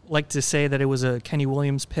people like to say that it was a Kenny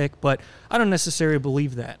Williams pick, but I don't necessarily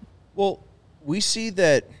believe that. Well, we see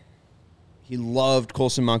that he loved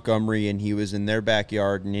Colson Montgomery, and he was in their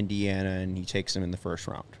backyard in Indiana, and he takes him in the first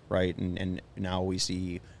round, right? And now we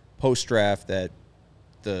see post-draft that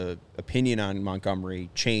the opinion on Montgomery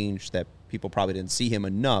changed, that people probably didn't see him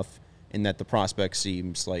enough, and that the prospect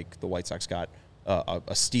seems like the White Sox got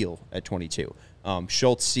a steal at 22.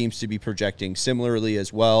 Schultz seems to be projecting similarly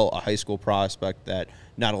as well, a high school prospect that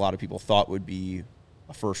not a lot of people thought would be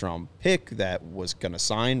a first-round pick that was going to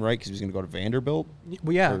sign, right, because he was going to go to Vanderbilt.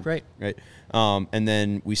 Well, yeah, right. And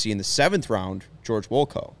then we see in the 7th round, George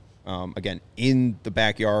Wolko, again, in the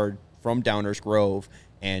backyard from Downers Grove,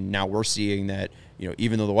 and now we're seeing that,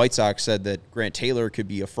 even though the White Sox said that Grant Taylor could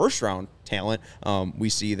be a first-round talent, we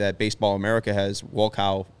see that Baseball America has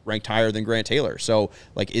Wolkow ranked higher than Grant Taylor. So,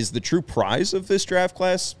 is the true prize of this draft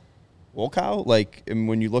class Wolkow? And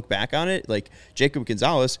when you look back on it, Jacob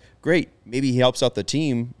Gonzalez, great. Maybe he helps out the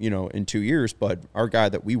team, in 2 years, but our guy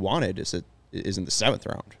that we wanted is in the 7th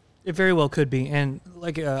round. It very well could be. And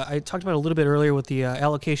I talked about a little bit earlier with the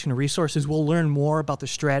allocation of resources, we'll learn more about the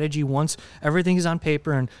strategy once everything is on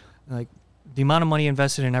paper and the amount of money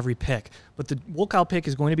invested in every pick. But the Wolkow pick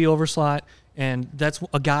is going to be overslot, and that's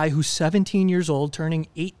a guy who's 17 years old, turning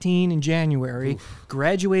 18 in January,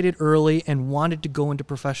 graduated early, and wanted to go into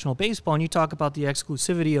professional baseball. And you talk about the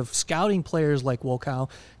exclusivity of scouting players like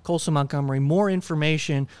Wolkow, Colson Montgomery, more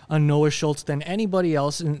information on Noah Schultz than anybody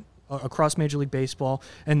else across Major League Baseball,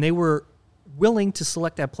 and they were willing to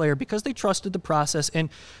select that player because they trusted the process. And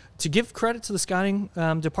to give credit to the scouting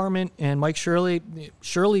department and Mike Shirley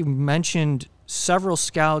mentioned several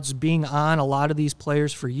scouts being on a lot of these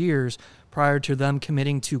players for years prior to them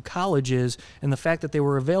committing to colleges, and the fact that they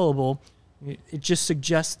were available, it just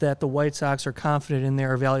suggests that the White Sox are confident in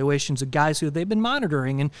their evaluations of guys who they've been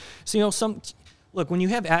monitoring. And so, look, when you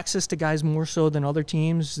have access to guys more so than other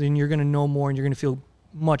teams, then you're going to know more and you're going to feel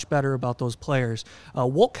much better about those players.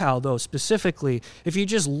 Wolkow, though, specifically, if you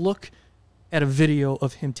just look at a video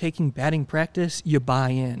of him taking batting practice, you buy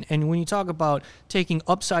in. And when you talk about taking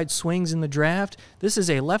upside swings in the draft, this is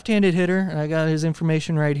a left-handed hitter. I got his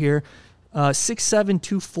information right here. 6'7",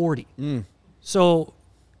 240. So,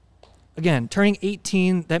 again, turning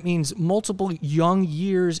 18, that means multiple young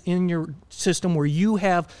years in your system where you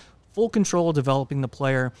have full control of developing the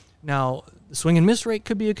player. Now, the swing and miss rate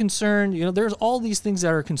could be a concern. There's all these things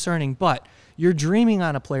that are concerning, but you're dreaming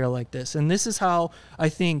on a player like this. And this is how I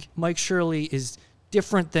think Mike Shirley is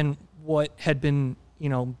different than what had been,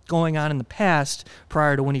 going on in the past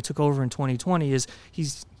prior to when he took over in 2020 is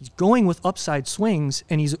he's going with upside swings,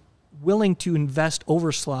 and he's willing to invest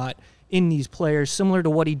over slot in these players, similar to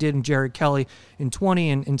what he did in Jared Kelly in 20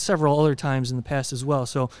 and several other times in the past as well.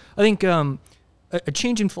 So I think a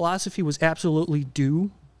change in philosophy was absolutely due.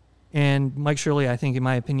 And Mike Shirley, I think, in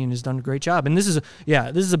my opinion, has done a great job. And this is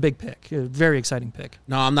a big pick, a very exciting pick.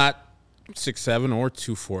 No, I'm not 6'7" or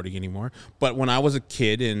 240 anymore. But when I was a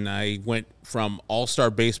kid and I went from all-star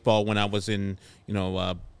baseball when I was in,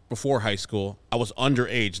 before high school, I was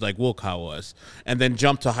underage like Wilcow was, and then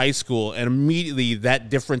jumped to high school, and immediately that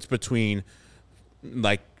difference between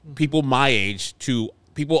like people my age to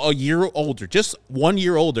people a year older, just 1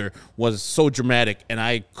 year older, was so dramatic, and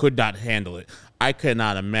I could not handle it. I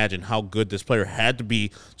cannot imagine how good this player had to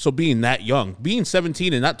be. So being that young, being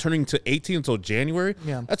 17 and not turning to 18 until January,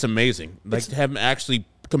 that's amazing. Like to have him actually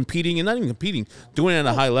competing, and not even competing, doing it at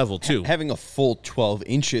a high level too. Having a full 12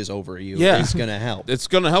 inches over you is going to help. It's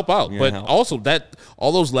going to help out. But also that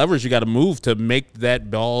all those levers you got to move to make that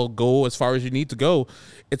ball go as far as you need to go.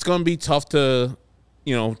 It's going to be tough to,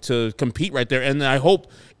 to compete right there. And I hope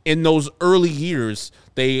in those early years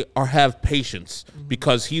they have patience,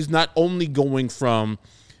 because he's not only going from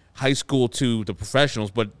high school to the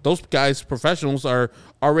professionals, but those guys, professionals, are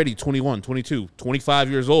already 21, 22,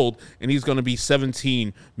 25 years old, and he's going to be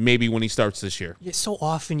 17 maybe when he starts this year. Yeah, so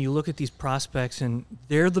often you look at these prospects and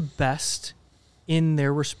they're the best in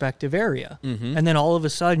their respective area. And then all of a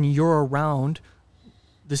sudden you're around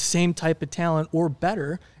the same type of talent or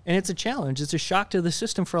better, and it's a challenge. It's a shock to the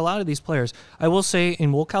system for a lot of these players. I will say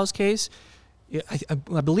in Wilcow's case,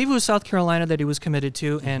 I believe it was South Carolina that he was committed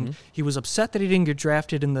to, and he was upset that he didn't get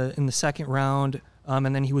drafted in the second round,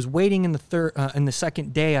 and then he was waiting in the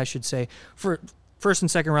second day, I should say. For first and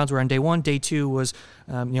second rounds were on day 1. Day 2 was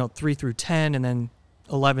 3 through 10, and then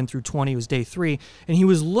 11 through 20 was day 3, and he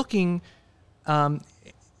was looking.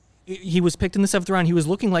 He was picked in the 7th round. He was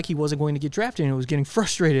looking like he wasn't going to get drafted, and he was getting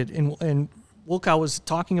frustrated. And Wilcow was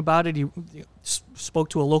talking about it. He spoke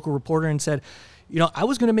to a local reporter and said, I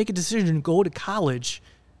was going to make a decision to go to college,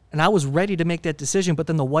 and I was ready to make that decision, but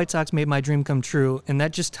then the White Sox made my dream come true. And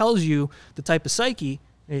that just tells you the type of psyche.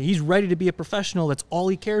 He's ready to be a professional. That's all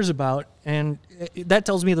he cares about. And that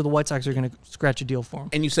tells me that the White Sox are going to scratch a deal for him.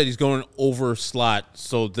 And you said he's going over slot,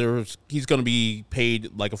 so he's going to be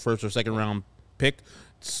paid like a first or second round pick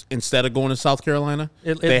instead of going to South Carolina.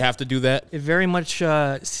 They have to do that? It very much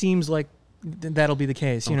seems like that'll be the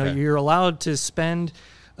case. Okay. You're allowed to spend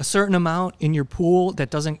a certain amount in your pool that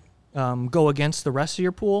doesn't go against the rest of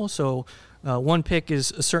your pool. So one pick is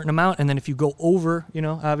a certain amount, and then if you go over,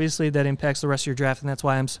 obviously that impacts the rest of your draft, and that's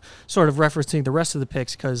why I'm sort of referencing the rest of the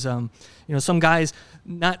picks, because some guys,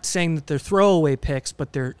 not saying that they're throwaway picks,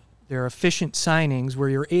 but they're efficient signings where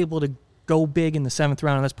you're able to go big in the 7th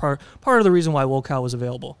round, and that's part of the reason why Wilcow was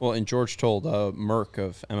available. Well, and George told Merck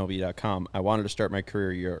of MLB.com, I wanted to start my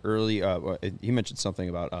career year early. He mentioned something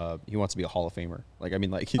about he wants to be a Hall of Famer.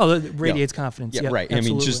 That radiates confidence. Yeah, right. Absolutely.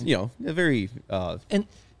 I mean, just a very and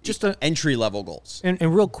just entry level goals. And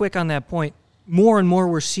real quick on that point, more and more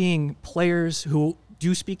we're seeing players who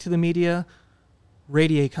do speak to the media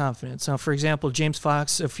radiate confidence. Now, for example, James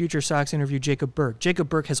Fox of Future Sox interviewed Jacob Burke. Jacob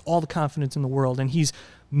Burke has all the confidence in the world, and he's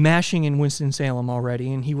mashing in Winston-Salem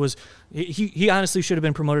already. And he honestly should have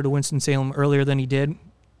been promoted to Winston-Salem earlier than he did.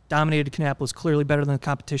 Dominated Kannapolis, clearly better than the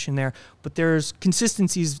competition there. But there's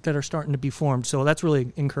consistencies that are starting to be formed, so that's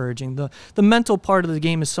really encouraging. The mental part of the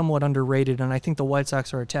game is somewhat underrated, and I think the White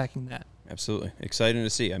Sox are attacking that. Absolutely. Exciting to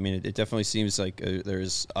see. I mean, it definitely seems like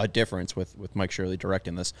there's a difference with Mike Shirley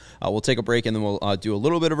directing this. We'll take a break, and then we'll do a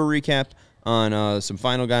little bit of a recap on some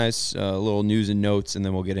final guys, a little news and notes, and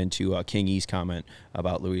then we'll get into King E's comment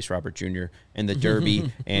about Luis Robert Jr. and the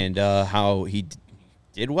Derby and how he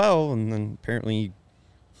did well, and then apparently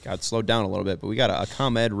got slowed down a little bit. But we got a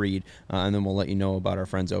ComEd read, and then we'll let you know about our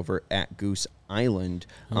friends over at Goose Island.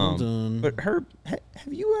 But Herb,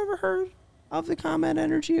 have you ever heard of the ComEd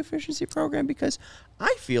Energy Efficiency Program? Because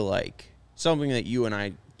I feel like something that you and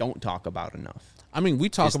I don't talk about enough. I mean, we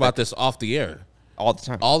talk about this off the air. All the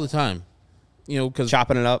time. All the time. Because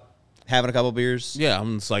chopping it up, having a couple beers. Yeah,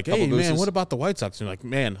 I'm just like, hey, man, what about the White Sox? And you're like,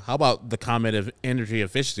 man, how about the ComEd Energy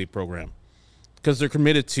Efficiency Program? Because they're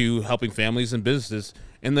committed to helping families and businesses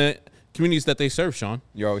in the communities that they serve, Sean.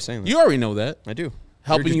 You're always saying that. You already know that. I do.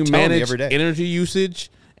 Helping you manage energy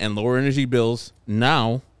usage and lower energy bills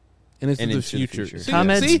now And it's And the into the future. future. See,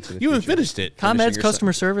 ComEd's- see? Into the You haven't future. finished it. ComEd's your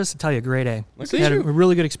customer service, I tell you, grade A. Look I at had a you.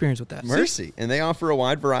 really good experience with that. Mercy. And they offer a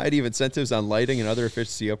wide variety of incentives on lighting and other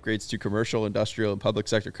efficiency upgrades to commercial, industrial, and public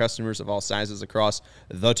sector customers of all sizes across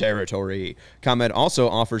the territory. ComEd also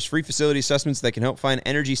offers free facility assessments that can help find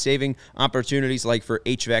energy-saving opportunities like for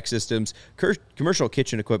HVAC systems, commercial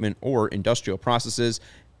kitchen equipment, or industrial processes.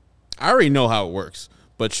 I already know how it works.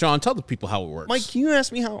 But, Sean, tell the people how it works. Mike, can you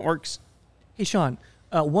ask me how it works? Hey, Sean,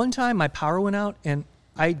 one time my power went out, and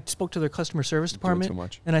I spoke to their customer service department, too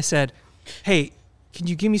much. and I said, hey, can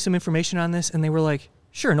you give me some information on this? And they were like,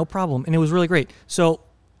 sure, no problem. And it was really great. So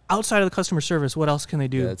outside of the customer service, what else can they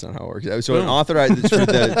do? Yeah, that's not how it works. So an authorized for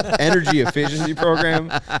the energy efficiency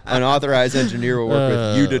program, an authorized engineer will work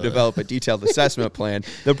with you to develop a detailed assessment plan.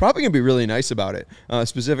 They're probably going to be really nice about it,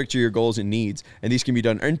 specific to your goals and needs. And these can be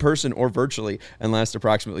done in person or virtually and last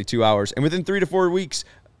approximately 2 hours. And within 3 to 4 weeks,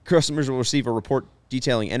 customers will receive a report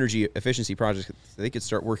detailing energy efficiency projects that they could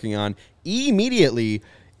start working on immediately.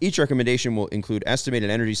 Each recommendation will include estimated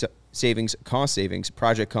energy savings, cost savings,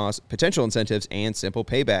 project costs, potential incentives, and simple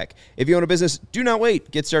payback. If you own a business, do not wait.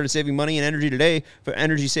 Get started saving money and energy today. For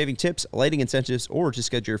energy-saving tips, lighting incentives, or to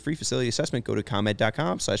schedule your free facility assessment, go to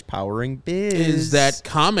ComEd.com/poweringbiz. Is that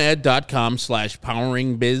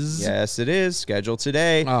ComEd.com/poweringbiz? Yes, it is. Schedule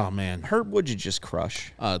today. Oh, man. Herb, would you just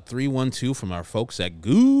crush? 312 from our folks at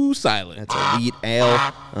Goose Island. That's Elite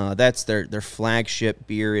Ale. That's their flagship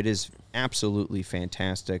beer. It is absolutely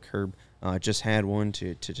fantastic. Herb just had one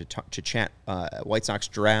to chat White Sox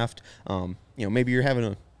draft. Maybe you're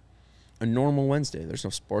having a normal Wednesday. There's no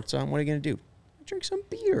sports on. What are you going to do? Drink some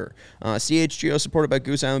beer. CHGO, supported by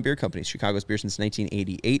Goose Island Beer Company, Chicago's beer since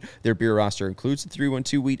 1988. Their beer roster includes the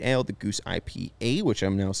 312 Wheat Ale, the Goose IPA, which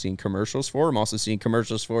I'm now seeing commercials for. I'm also seeing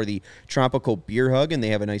commercials for the Tropical Beer Hug, and they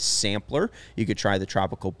have a nice sampler. You could try the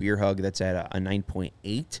Tropical Beer Hug. That's at a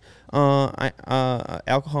 9.8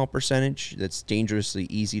 alcohol percentage. That's dangerously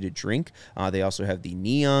easy to drink. They also have the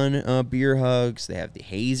Neon Beer Hugs. They have the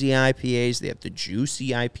Hazy IPAs. They have the Juicy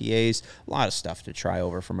IPAs. A lot of stuff to try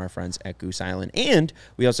over from our friends at Goose Island. And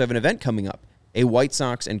we also have an event coming up, a White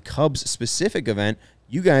Sox and Cubs specific event.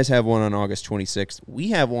 You guys have one on August 26th. We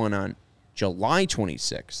have one on July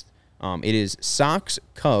 26th. It is Sox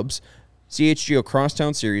Cubs CHGO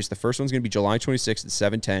Crosstown Series. The first one's going to be July 26th at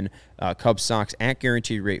 7:10. Cubs Sox at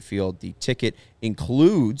Guaranteed Rate Field. The ticket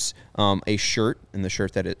includes a shirt, and the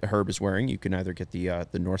shirt that Herb is wearing, you can either get the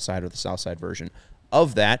north side or the south side version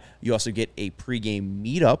of that. You also get a pregame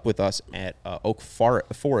meetup with us at Oak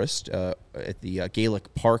Forest at the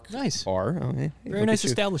Gaelic Park Nice. bar. Oh, hey, Very look nice at you.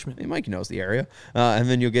 establishment. Hey, Mike knows the area. And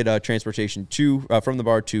then you'll get transportation from the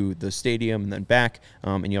bar to the stadium and then back.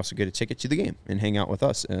 And you also get a ticket to the game and hang out with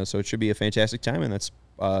us. So it should be a fantastic time, and that's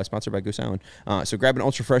sponsored by Goose Island. So grab an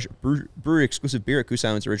ultra-fresh brewery-exclusive beer at Goose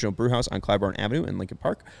Island's original brew house on Clybourne Avenue in Lincoln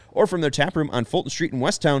Park, or from their tap room on Fulton Street in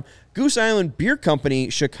Westtown. Goose Island Beer Company,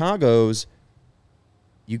 Chicago's,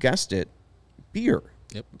 you guessed it, beer.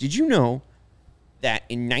 Yep. Did you know that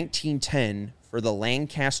in 1910, for the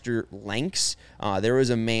Lancaster Lynx, there was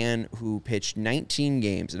a man who pitched 19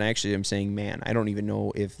 games, and actually I'm saying man. I don't even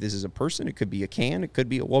know if this is a person. It could be a can. It could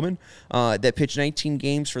be a woman that pitched 19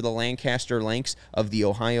 games for the Lancaster Lynx of the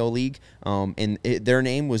Ohio League, and their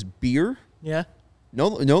name was Beer. Yeah. No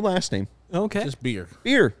last name. Okay. Just beer.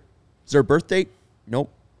 Beer. Is there a birth date? Nope.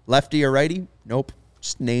 Lefty or righty? Nope.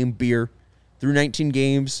 Just name Beer. Through 19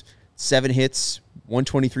 games, 7 hits,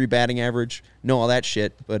 123 batting average. Know all that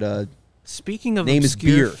shit, but Speaking of Name is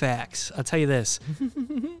obscure beer. facts, I'll tell you this.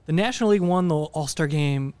 The National League won the All-Star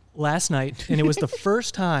game last night, and it was the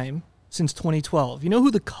first time since 2012. You know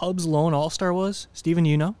who the Cubs' lone All-Star was? Steven,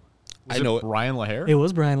 you know? I know it. Brian LaHare? It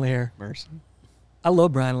was Brian LaHare. Mercy. I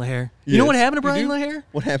love Brian LaHare. You know what happened to Brian LaHare?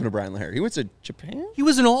 What happened to Brian LaHare? He went to Japan? He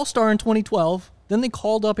was an All-Star in 2012. Then they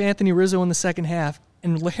called up Anthony Rizzo in the second half,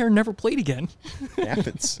 and LaHare never played again.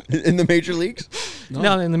 Happens. In the major leagues?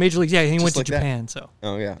 No, in the major leagues, yeah, he went to like that. Japan. So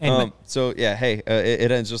Oh, yeah. Anyway.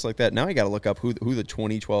 It ends just like that. Now I got to look up who the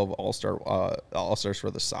 2012 All-Stars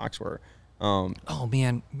for the Sox were. oh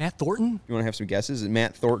man, Matt Thornton. You want to have some guesses? Is it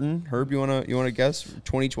Matt Thornton? Herb, you want to guess?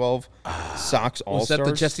 2012 Sox Was All-Stars? that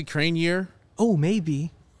the Jesse Crane year? Oh,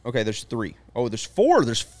 maybe. Okay, there's 3. Oh, there's 4.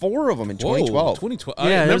 There's 4 of them in 2012. 2012. Yeah, I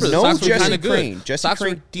remember there's the no Sox were Jesse kind of good. Crane. Jesse Sox were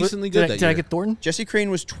Crane- decently Did good I, that did year. I get Thornton? Jesse Crane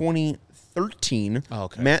was 2013. Oh,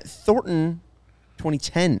 okay. Matt Thornton,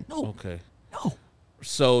 2010. Okay. No.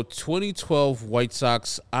 So 2012 White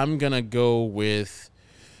Sox, I'm going to go with,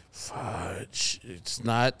 fudge, it's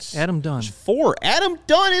not. Adam Dunn. 4. Adam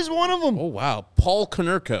Dunn is one of them. Oh, wow. Paul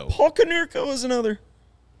Konerko. Paul Konerko is another.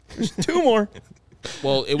 There's 2 more.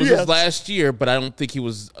 Well, it was his last year, but I don't think he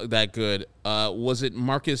was that good. Was it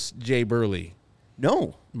Marcus J. Burley?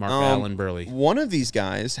 No. Mark Allen Burley. One of these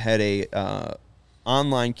guys had a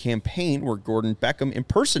online campaign where Gordon Beckham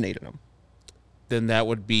impersonated him. Then that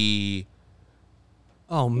would be...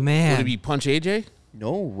 Oh, man. Would it be Punch AJ?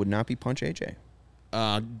 No, would not be Punch AJ.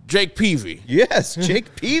 Jake Peavy. Yes,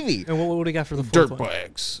 Jake Peavy. And what do we got for the fourth one?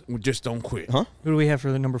 Dirtbags. We just don't quit. Huh? Who do we have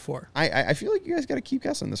for the number 4? I feel like you guys got to keep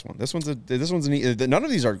guessing this one. This one's none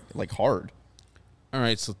of these are like hard. All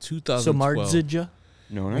right, so 2012. So Mardzija?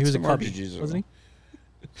 No, not He was a the Cubby, Marges. wasn't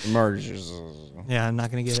he? Marges. Yeah, I'm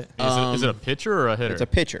not going to get it. Is it a pitcher or a hitter? It's a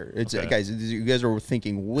pitcher. It's Okay. guys. You guys are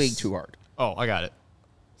thinking way too hard. Oh, I got it.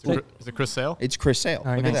 Is it Chris Sale? It's Chris Sale.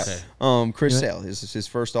 All right, Look nice. at that. Chris Sale. This is his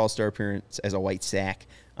first All-Star appearance as a White Sox.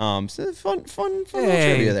 So fun little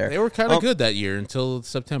trivia there. They were kind of good that year until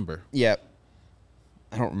September. Yeah.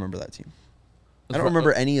 I don't remember that team. I don't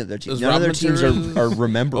remember any of their teams. None of Rob their teams are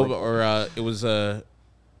rememberable. It was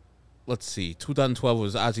let's see, 2012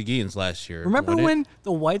 was Ozzie Guillen's last year. Remember when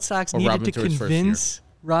the White Sox needed Robin to Ventura's first convince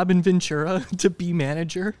Robin Ventura to be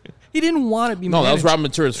manager? He didn't want to be No, manager. that was Robin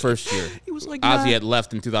Ventura's first year. He was like, Ozzy nah. had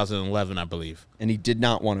left in 2011, I believe. And he did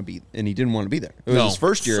not want to be, and he didn't want to be there. It was No. his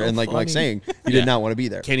first year, So and like funny. saying, he did not want to be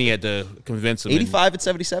there. Kenny had to convince him. 85 at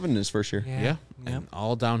 77 in his first year. Yeah. And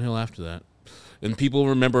all downhill after that. And people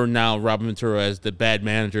remember now Robin Ventura as the bad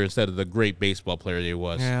manager instead of the great baseball player that he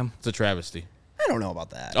was. Yeah. It's a travesty. I don't know about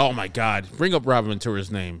that. Oh, my God. Bring up Robin Ventura's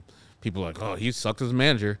name. People are like, oh, he sucked as a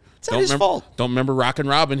manager. It's not his fault. Don't remember Rockin'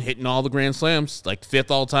 Robin hitting all the Grand Slams, like 5th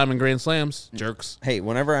all-time in Grand Slams. Jerks. Hey,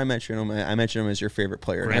 whenever I mention him, I mention him as your favorite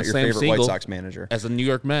player, Grand not your Slam favorite single White Sox manager. As a New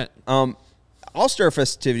York Met. All-Star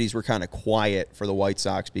festivities were kind of quiet for the White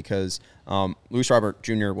Sox because Luis Robert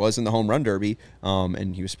Jr. was in the Home Run Derby,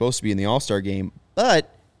 and he was supposed to be in the All-Star game. But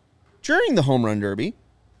during the Home Run Derby,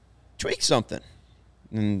 tweaked something.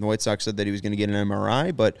 And the White Sox said that he was going to get an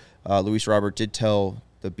MRI, but Luis Robert did tell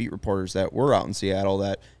the beat reporters that were out in Seattle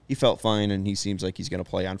that he felt fine and he seems like he's going to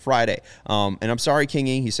play on Friday. And I'm sorry,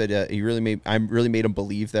 Kingy. He said I really made him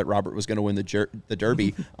believe that Robert was going to win the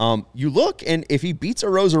Derby. You look, and if he beats a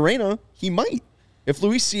Rosarena, he might. If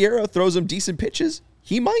Luis Sierra throws him decent pitches,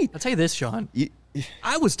 he might. I'll tell you this, Sean. You-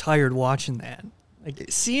 I was tired watching that. Like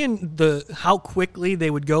seeing how quickly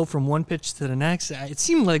they would go from one pitch to the next. It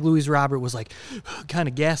seemed like Luis Robert was like kind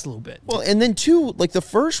of gassed a little bit. Well, and then too, like the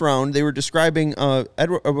first round, they were describing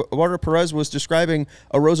Eduardo Perez was describing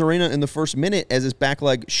a Rosarena in the first minute as his back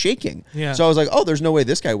leg shaking. Yeah. So I was like, oh, there's no way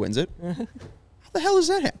this guy wins it. How the hell does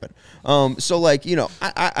that happen? So like,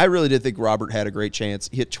 I really did think Robert had a great chance.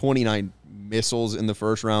 He hit 29 missiles in the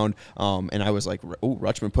first round, and I was like, oh,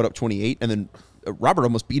 Rutschman put up 28, and then Robert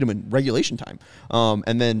almost beat him in regulation time,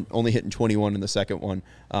 and then only hitting 21 in the second one.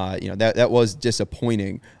 That was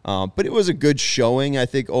disappointing, but it was a good showing, I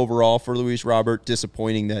think, overall for Luis Robert.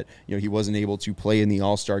 Disappointing that he wasn't able to play in the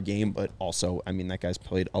All-Star game, but also, I mean, that guy's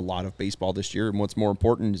played a lot of baseball this year, and what's more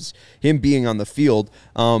important is him being on the field.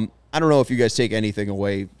 I don't know if you guys take anything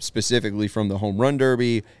away specifically from the Home Run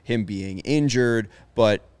Derby, him being injured,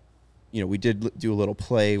 but we did do a little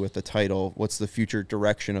play with the title, what's the future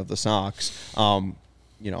direction of the Sox? A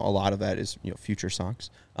lot of that is, future Sox.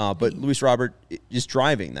 But Luis Robert is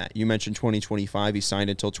driving that. You mentioned 2025. He signed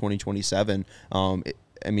until 2027.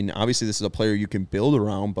 Obviously this is a player you can build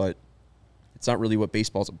around, but it's not really what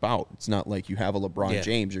baseball's about. It's not like you have a LeBron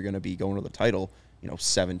James. You're going to be going to the title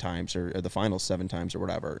 7 times or the finals 7 times or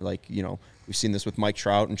whatever. Like, we've seen this with Mike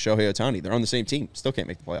Trout and Shohei Ohtani. They're on the same team, still can't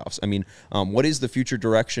make the playoffs. What is the future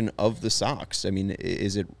direction of the Sox?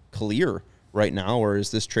 Is it clear right now, or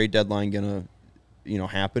is this trade deadline going to,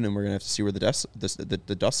 happen and we're going to have to see where the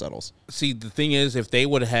dust settles? See, the thing is, if they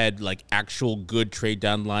would have had like actual good trade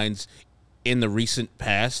deadlines in the recent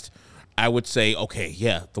past, I would say, okay,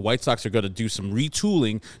 yeah, the White Sox are going to do some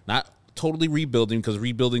retooling, not totally rebuilding, because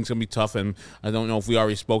rebuilding's going to be tough, and I don't know if we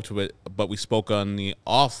already spoke to it, but we spoke on the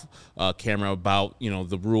off camera about,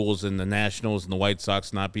 the rules in the Nationals and the White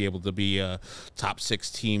Sox not be able to be a top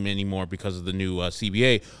 6 team anymore because of the new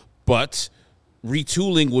CBA, but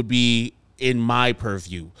retooling would be in my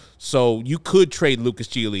purview. So you could trade Lucas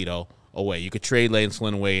Giolito away, you could trade Lance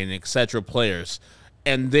Lynn away, and et cetera players,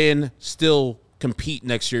 and then still compete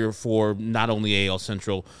next year for not only AL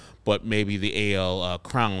Central, but maybe the AL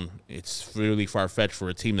crown. It's really far-fetched for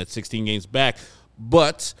a team that's 16 games back.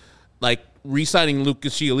 But, like, re-signing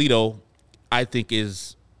Lucas Giolito, I think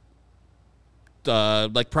is,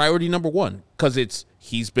 priority number 1. Because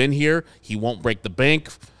he's been here. He won't break the bank.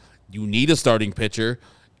 You need a starting pitcher.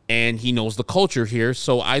 And he knows the culture here.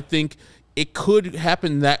 So I think it could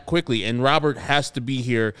happen that quickly, and Robert has to be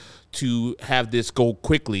here to have this go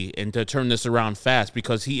quickly and to turn this around fast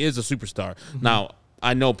because he is a superstar. Now,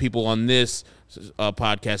 I know people on this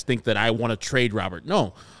podcast think that I want to trade Robert.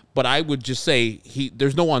 No, but I would just say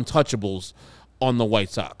there's no untouchables on the White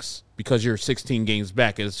Sox because you're 16 games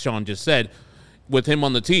back, as Sean just said, with him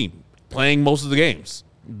on the team, playing most of the games,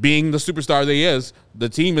 being the superstar that he is, the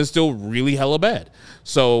team is still really hella bad.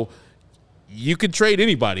 So you could trade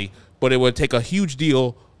anybody, but it would take a huge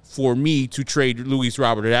deal for me to trade Luis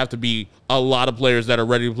Robert. It'd have to be a lot of players that are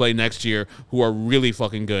ready to play next year who are really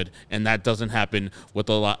fucking good, and that doesn't happen with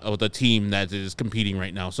a team that is competing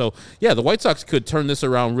right now. So, yeah, the White Sox could turn this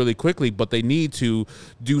around really quickly, but they need to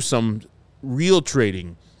do some real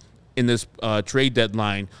trading in this trade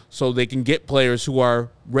deadline so they can get players who are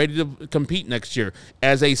ready to compete next year.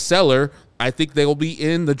 As a seller, I think they will be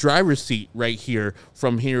in the driver's seat right here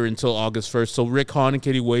from here until August 1st. So Rick Hahn and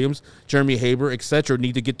Kenny Williams, Jeremy Haber, etc.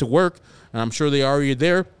 need to get to work, and I'm sure they are already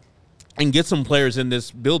there, and get some players in this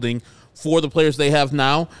building for the players they have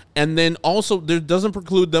now. And then also, there doesn't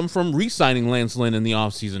preclude them from re-signing Lance Lynn in the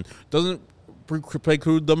offseason. Doesn't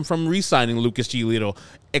preclude them from re-signing Lucas Giolito,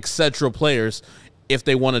 etc. players if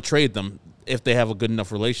they want to trade them, if they have a good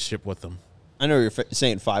enough relationship with them. I know you're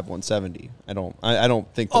saying 5-170. I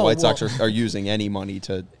don't think the White Sox are using any money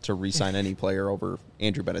to re-sign any player over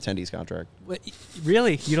Andrew Benintendi's contract.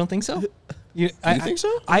 Really? You don't think so? You think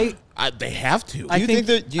so? They have to. Do you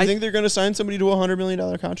think they're going to sign somebody to a $100 million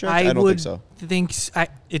contract? I don't think so.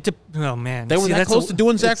 Oh man, they were that close to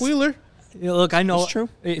doing Zach Wheeler. Look, I know it's true.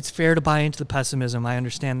 It's fair to buy into the pessimism. I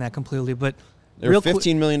understand that completely, but they're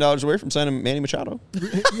 $15 million away from signing Manny Machado.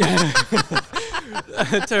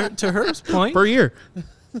 To Herb's point per year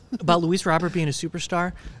about Luis Robert being a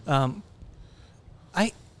superstar,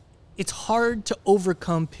 it's hard to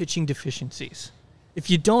overcome pitching deficiencies. If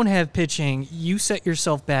you don't have pitching, you set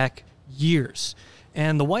yourself back years.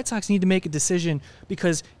 And the White Sox need to make a decision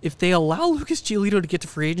because if they allow Lucas Giolito to get to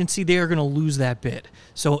free agency, they are going to lose that bid.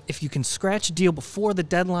 So if you can scratch a deal before the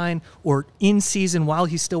deadline or in season while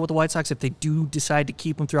he's still with the White Sox, if they do decide to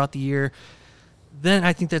keep him throughout the year, then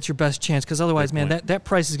I think that's your best chance because otherwise, man, that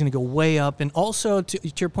price is going to go way up. And also,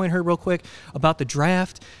 to your point, Herb, real quick, about the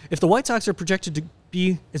draft, if the White Sox are projected to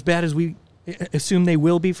be as bad as we assume they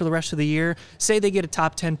will be for the rest of the year, say they get a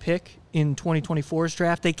top 10 pick in 2024's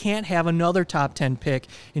draft, they can't have another top 10 pick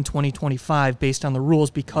in 2025 based on the rules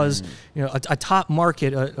because a top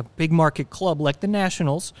market, a big market club like the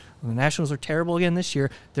Nationals are terrible again this year.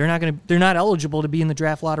 They're not eligible to be in the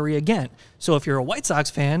draft lottery again. So if you're a White Sox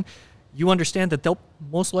fan, you understand that they'll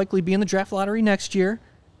most likely be in the draft lottery next year,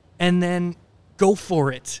 and then go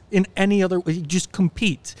for it in any other way. Just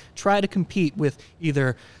compete. Try to compete with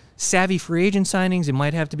either savvy free agent signings. It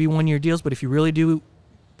might have to be one-year deals, but if you really do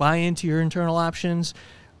buy into your internal options,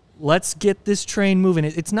 let's get this train moving.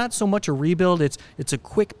 It's not so much a rebuild. It's a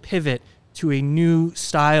quick pivot to a new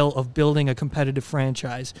style of building a competitive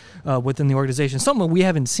franchise within the organization, something we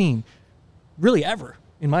haven't seen really ever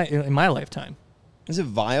in my lifetime. Is it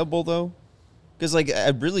viable, though? Because, I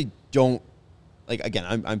really don't...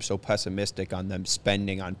 again, I'm so pessimistic on them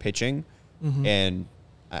spending on pitching, and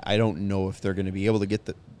I don't know if they're going to be able to get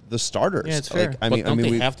the starters. Yeah, it's fair. Don't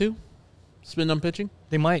they have to spend on pitching?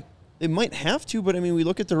 They might. They might have to, but, we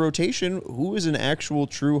look at the rotation. Who is an actual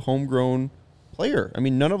true homegrown player?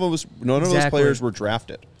 None of those players were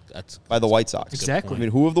drafted by the White Sox. Exactly.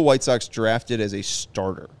 Who have the White Sox drafted as a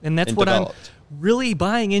starter? And that's what developed? I'm really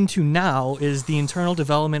buying into now is the internal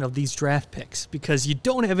development of these draft picks because you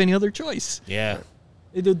don't have any other choice. Yeah.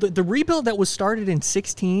 The rebuild that was started in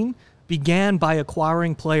 2016 began by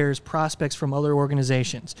acquiring prospects from other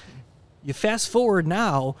organizations. You fast forward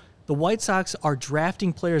now, the White Sox are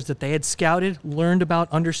drafting players that they had scouted, learned about,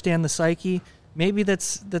 understand the psyche. Maybe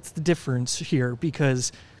that's the difference here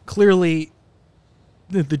because clearly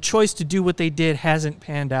the choice to do what they did hasn't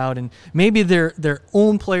panned out, and maybe their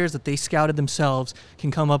own players that they scouted themselves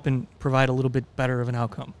can come up and provide a little bit better of an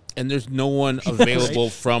outcome. And there's no one available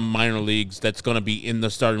from minor leagues that's going to be in the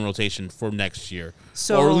starting rotation for next year,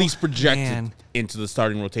 or at least projected into the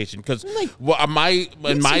starting rotation. Because my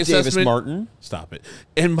assessment, Davis Martin. Stop it.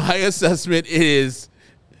 In my assessment, it is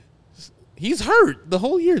he's hurt the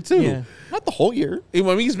whole year too. Yeah. Not the whole year.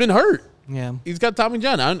 He's been hurt. Yeah, he's got Tommy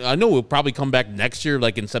John. I know he'll probably come back next year,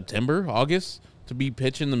 like in September, August, to be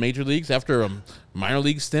pitching the major leagues after a minor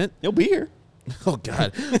league stint. He'll be here. Oh,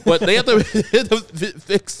 God. But they have to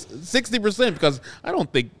fix 60% because I don't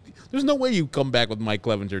think – there's no way you come back with Mike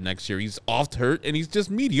Clevenger next year. He's oft hurt, and he's just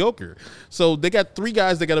mediocre. So they got 3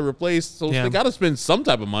 guys they got to replace, so they got to spend some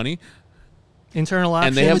type of money. internal option.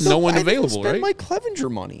 And they have no one I think available, spend right? Mike Clevenger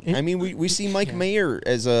money. I mean, we see Mike Mayer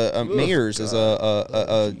as a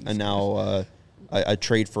now a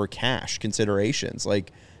trade for cash considerations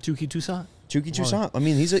like Tuki Toussaint. I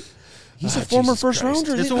mean, he's a former first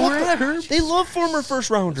rounder. That's where we're at, Herb. They love former first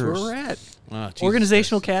rounders. That's where we're at. Jesus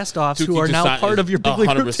Organizational Christ. cast-offs who are now Toussaint part is of your big league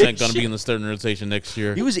 100% rotation. going to be in the starting rotation next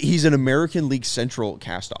year. He's an American League Central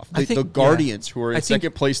cast-off. I think- The Guardians, who are I in think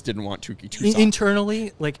second place, didn't want Tuki Toussaint.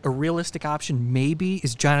 Internally, like a realistic option maybe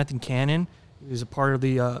is Jonathan Cannon, who's a part of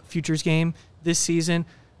the futures game this season.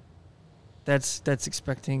 That's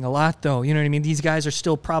expecting a lot, though. You know what I mean? These guys are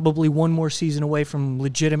still probably one more season away from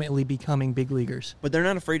legitimately becoming big leaguers. But they're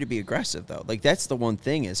not afraid to be aggressive, though. Like, that's the one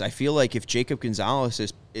thing is I feel like if Jacob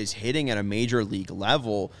Gonzalez is hitting at a major league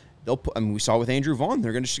level, they'll put, I mean, we saw with Andrew Vaughn,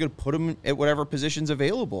 they're just going to put him at whatever position's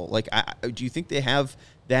available. Like, do you think they have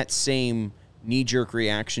that same knee-jerk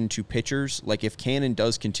reaction to pitchers? Like, if Cannon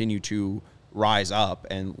does continue to rise up,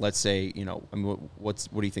 and let's say, you know, I mean, what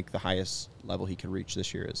do you think the highest level he can reach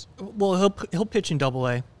this year is? Well, he'll pitch in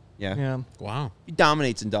Double-A. Yeah. Wow. He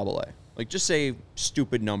dominates in Double-A. Like, just say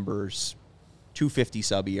stupid numbers, 250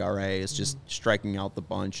 sub ERA is just striking out the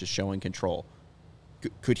bunch, just showing control.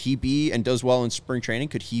 Could he be, and does well in spring training,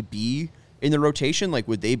 could he be in the rotation? Like,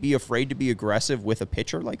 would they be afraid to be aggressive with a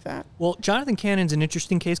pitcher like that? Well, Jonathan Cannon's an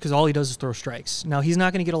interesting case because all he does is throw strikes. Now, he's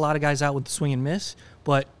not going to get a lot of guys out with the swing and miss,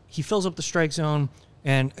 but he fills up the strike zone,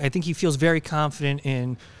 and I think he feels very confident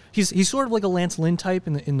in. He's sort of like a Lance Lynn type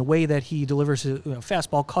in the way that he delivers a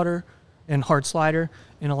fastball cutter and hard slider.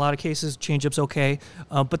 In a lot of cases, changeup's okay,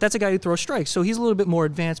 but that's a guy who throws strikes. So he's a little bit more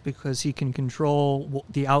advanced because he can control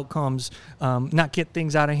the outcomes, not get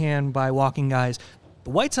things out of hand by walking guys. The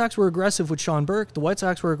White Sox were aggressive with Sean Burke. The White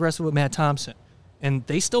Sox were aggressive with Matt Thompson, and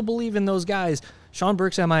they still believe in those guys. Sean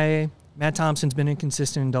Burke's MIA. Matt Thompson's been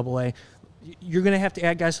inconsistent in Double-A. You're going to have to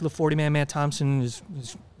add guys to the 40-man. Matt Thompson is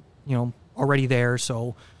already there.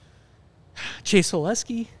 So Chase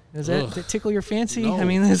Oleski, does that tickle your fancy? No. I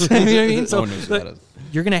mean, you know what I mean? So No one knows who that is.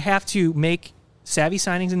 you're going to have to make savvy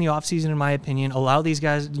signings in the offseason, in my opinion. Allow these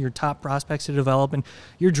guys, your top prospects, to develop, and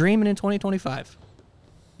you're dreaming in 2025.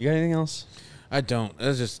 You got anything else? I don't.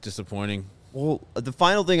 That's just disappointing. Well, the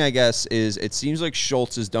final thing, I guess, is it seems like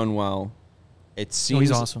Schultz has done well. It seems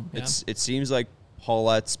he's awesome. Yeah. It seems like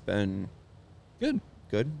Paulette's been good.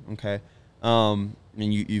 Okay. I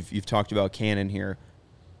mean, you've talked about Cannon here.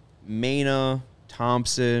 Mena,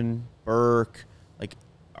 Thompson, Burke, like,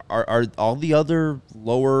 are all the other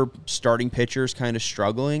lower starting pitchers kind of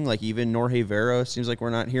struggling? Like, even Norge Vera seems like we're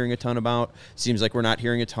not hearing a ton about. Seems like we're not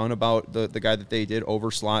hearing a ton about the guy that they did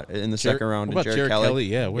overslot in the second round. What about Jared Kelly?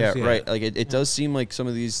 Yeah, where's he at? Right. Like, it does seem like some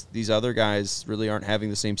of these other guys really aren't having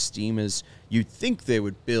the same steam as you'd think they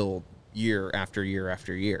would build year after year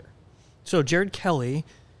after year. So Jared Kelly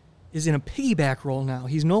is in a piggyback role now.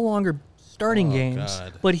 He's no longer starting games,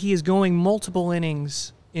 God. but he is going multiple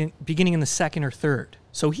innings beginning in the second or third.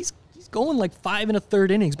 So he's going like 5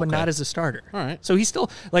 1/3 innings, but not as a starter. All right. So he's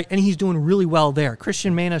still and he's doing really well there.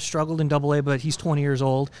 Christian Mena struggled in Double-A, but he's 20 years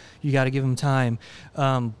old. You got to give him time.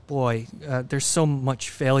 There's so much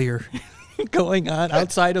failure going on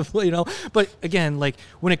outside of But again, like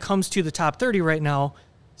when it comes to the top 30 right now,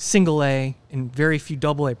 single A and very few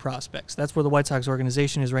Double-A prospects. That's where the White Sox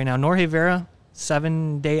organization is right now. Norge Vera,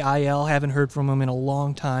 7-day IL. Haven't heard from him in a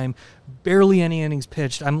long time. Barely any innings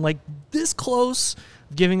pitched. I'm like this close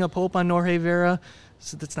of giving up hope on Norge Vera.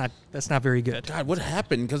 So that's not very good. God, what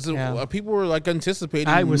happened? Because Yeah. people were like anticipating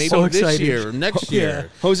I was maybe so this excited. year or next Yeah. year.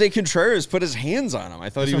 Jose Contreras put his hands on him. I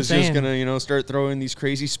thought That's he what was I'm just saying. going to, start throwing these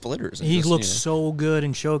crazy splitters. And He just, looks so good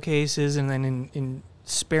in showcases and then in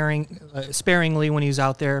sparingly when he's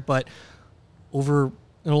out there, but over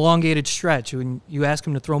an elongated stretch, when you ask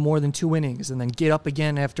him to throw more than 2 innings and then get up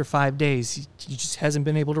again after 5 days, he just hasn't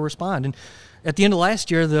been able to respond. And at the end of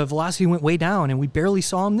last year, the velocity went way down, and we barely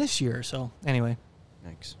saw him this year. So anyway.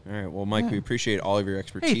 Thanks. All right. Well, Mike, we appreciate all of your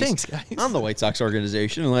expertise thanks, guys. on the White Sox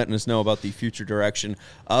organization and letting us know about the future direction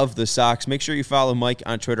of the Sox. Make sure you follow Mike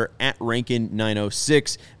on Twitter at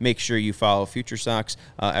Rankin906. Make sure you follow Future Sox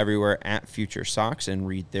everywhere at Future Sox and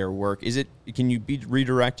read their work. Can you be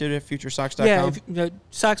redirected at FutureSox.com? Yeah,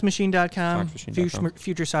 SoxMachine.com, SoxMachine.com.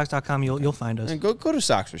 FutureSox.com, you'll find us. And go to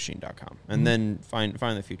SoxMachine.com and then find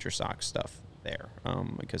the Future Sox stuff there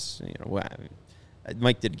because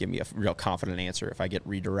Mike did give me a real confident answer if I get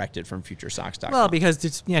redirected from futuresox.com. Well, because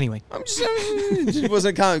it's anyway. I'm just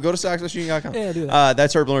wasn't go to soxmachine.com. Yeah, do that.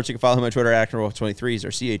 That's Herb Lawrence. You can follow him on Twitter at Actonwolf23. He's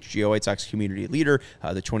our CHGO White Sox community leader.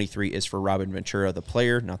 The 23 is for Robin Ventura, the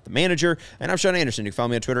player, not the manager. And I'm Sean Anderson. You can follow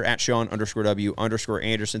me on Twitter at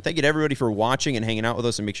Sean_W_Anderson. Thank you to everybody for watching and hanging out with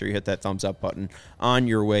us, and make sure you hit that thumbs up button on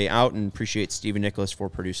your way out, and appreciate Stephen Nicholas for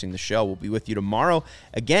producing the show. We'll be with you tomorrow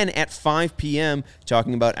again at 5 p.m.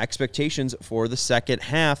 talking about expectations for the second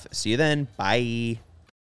half. See you then. Bye.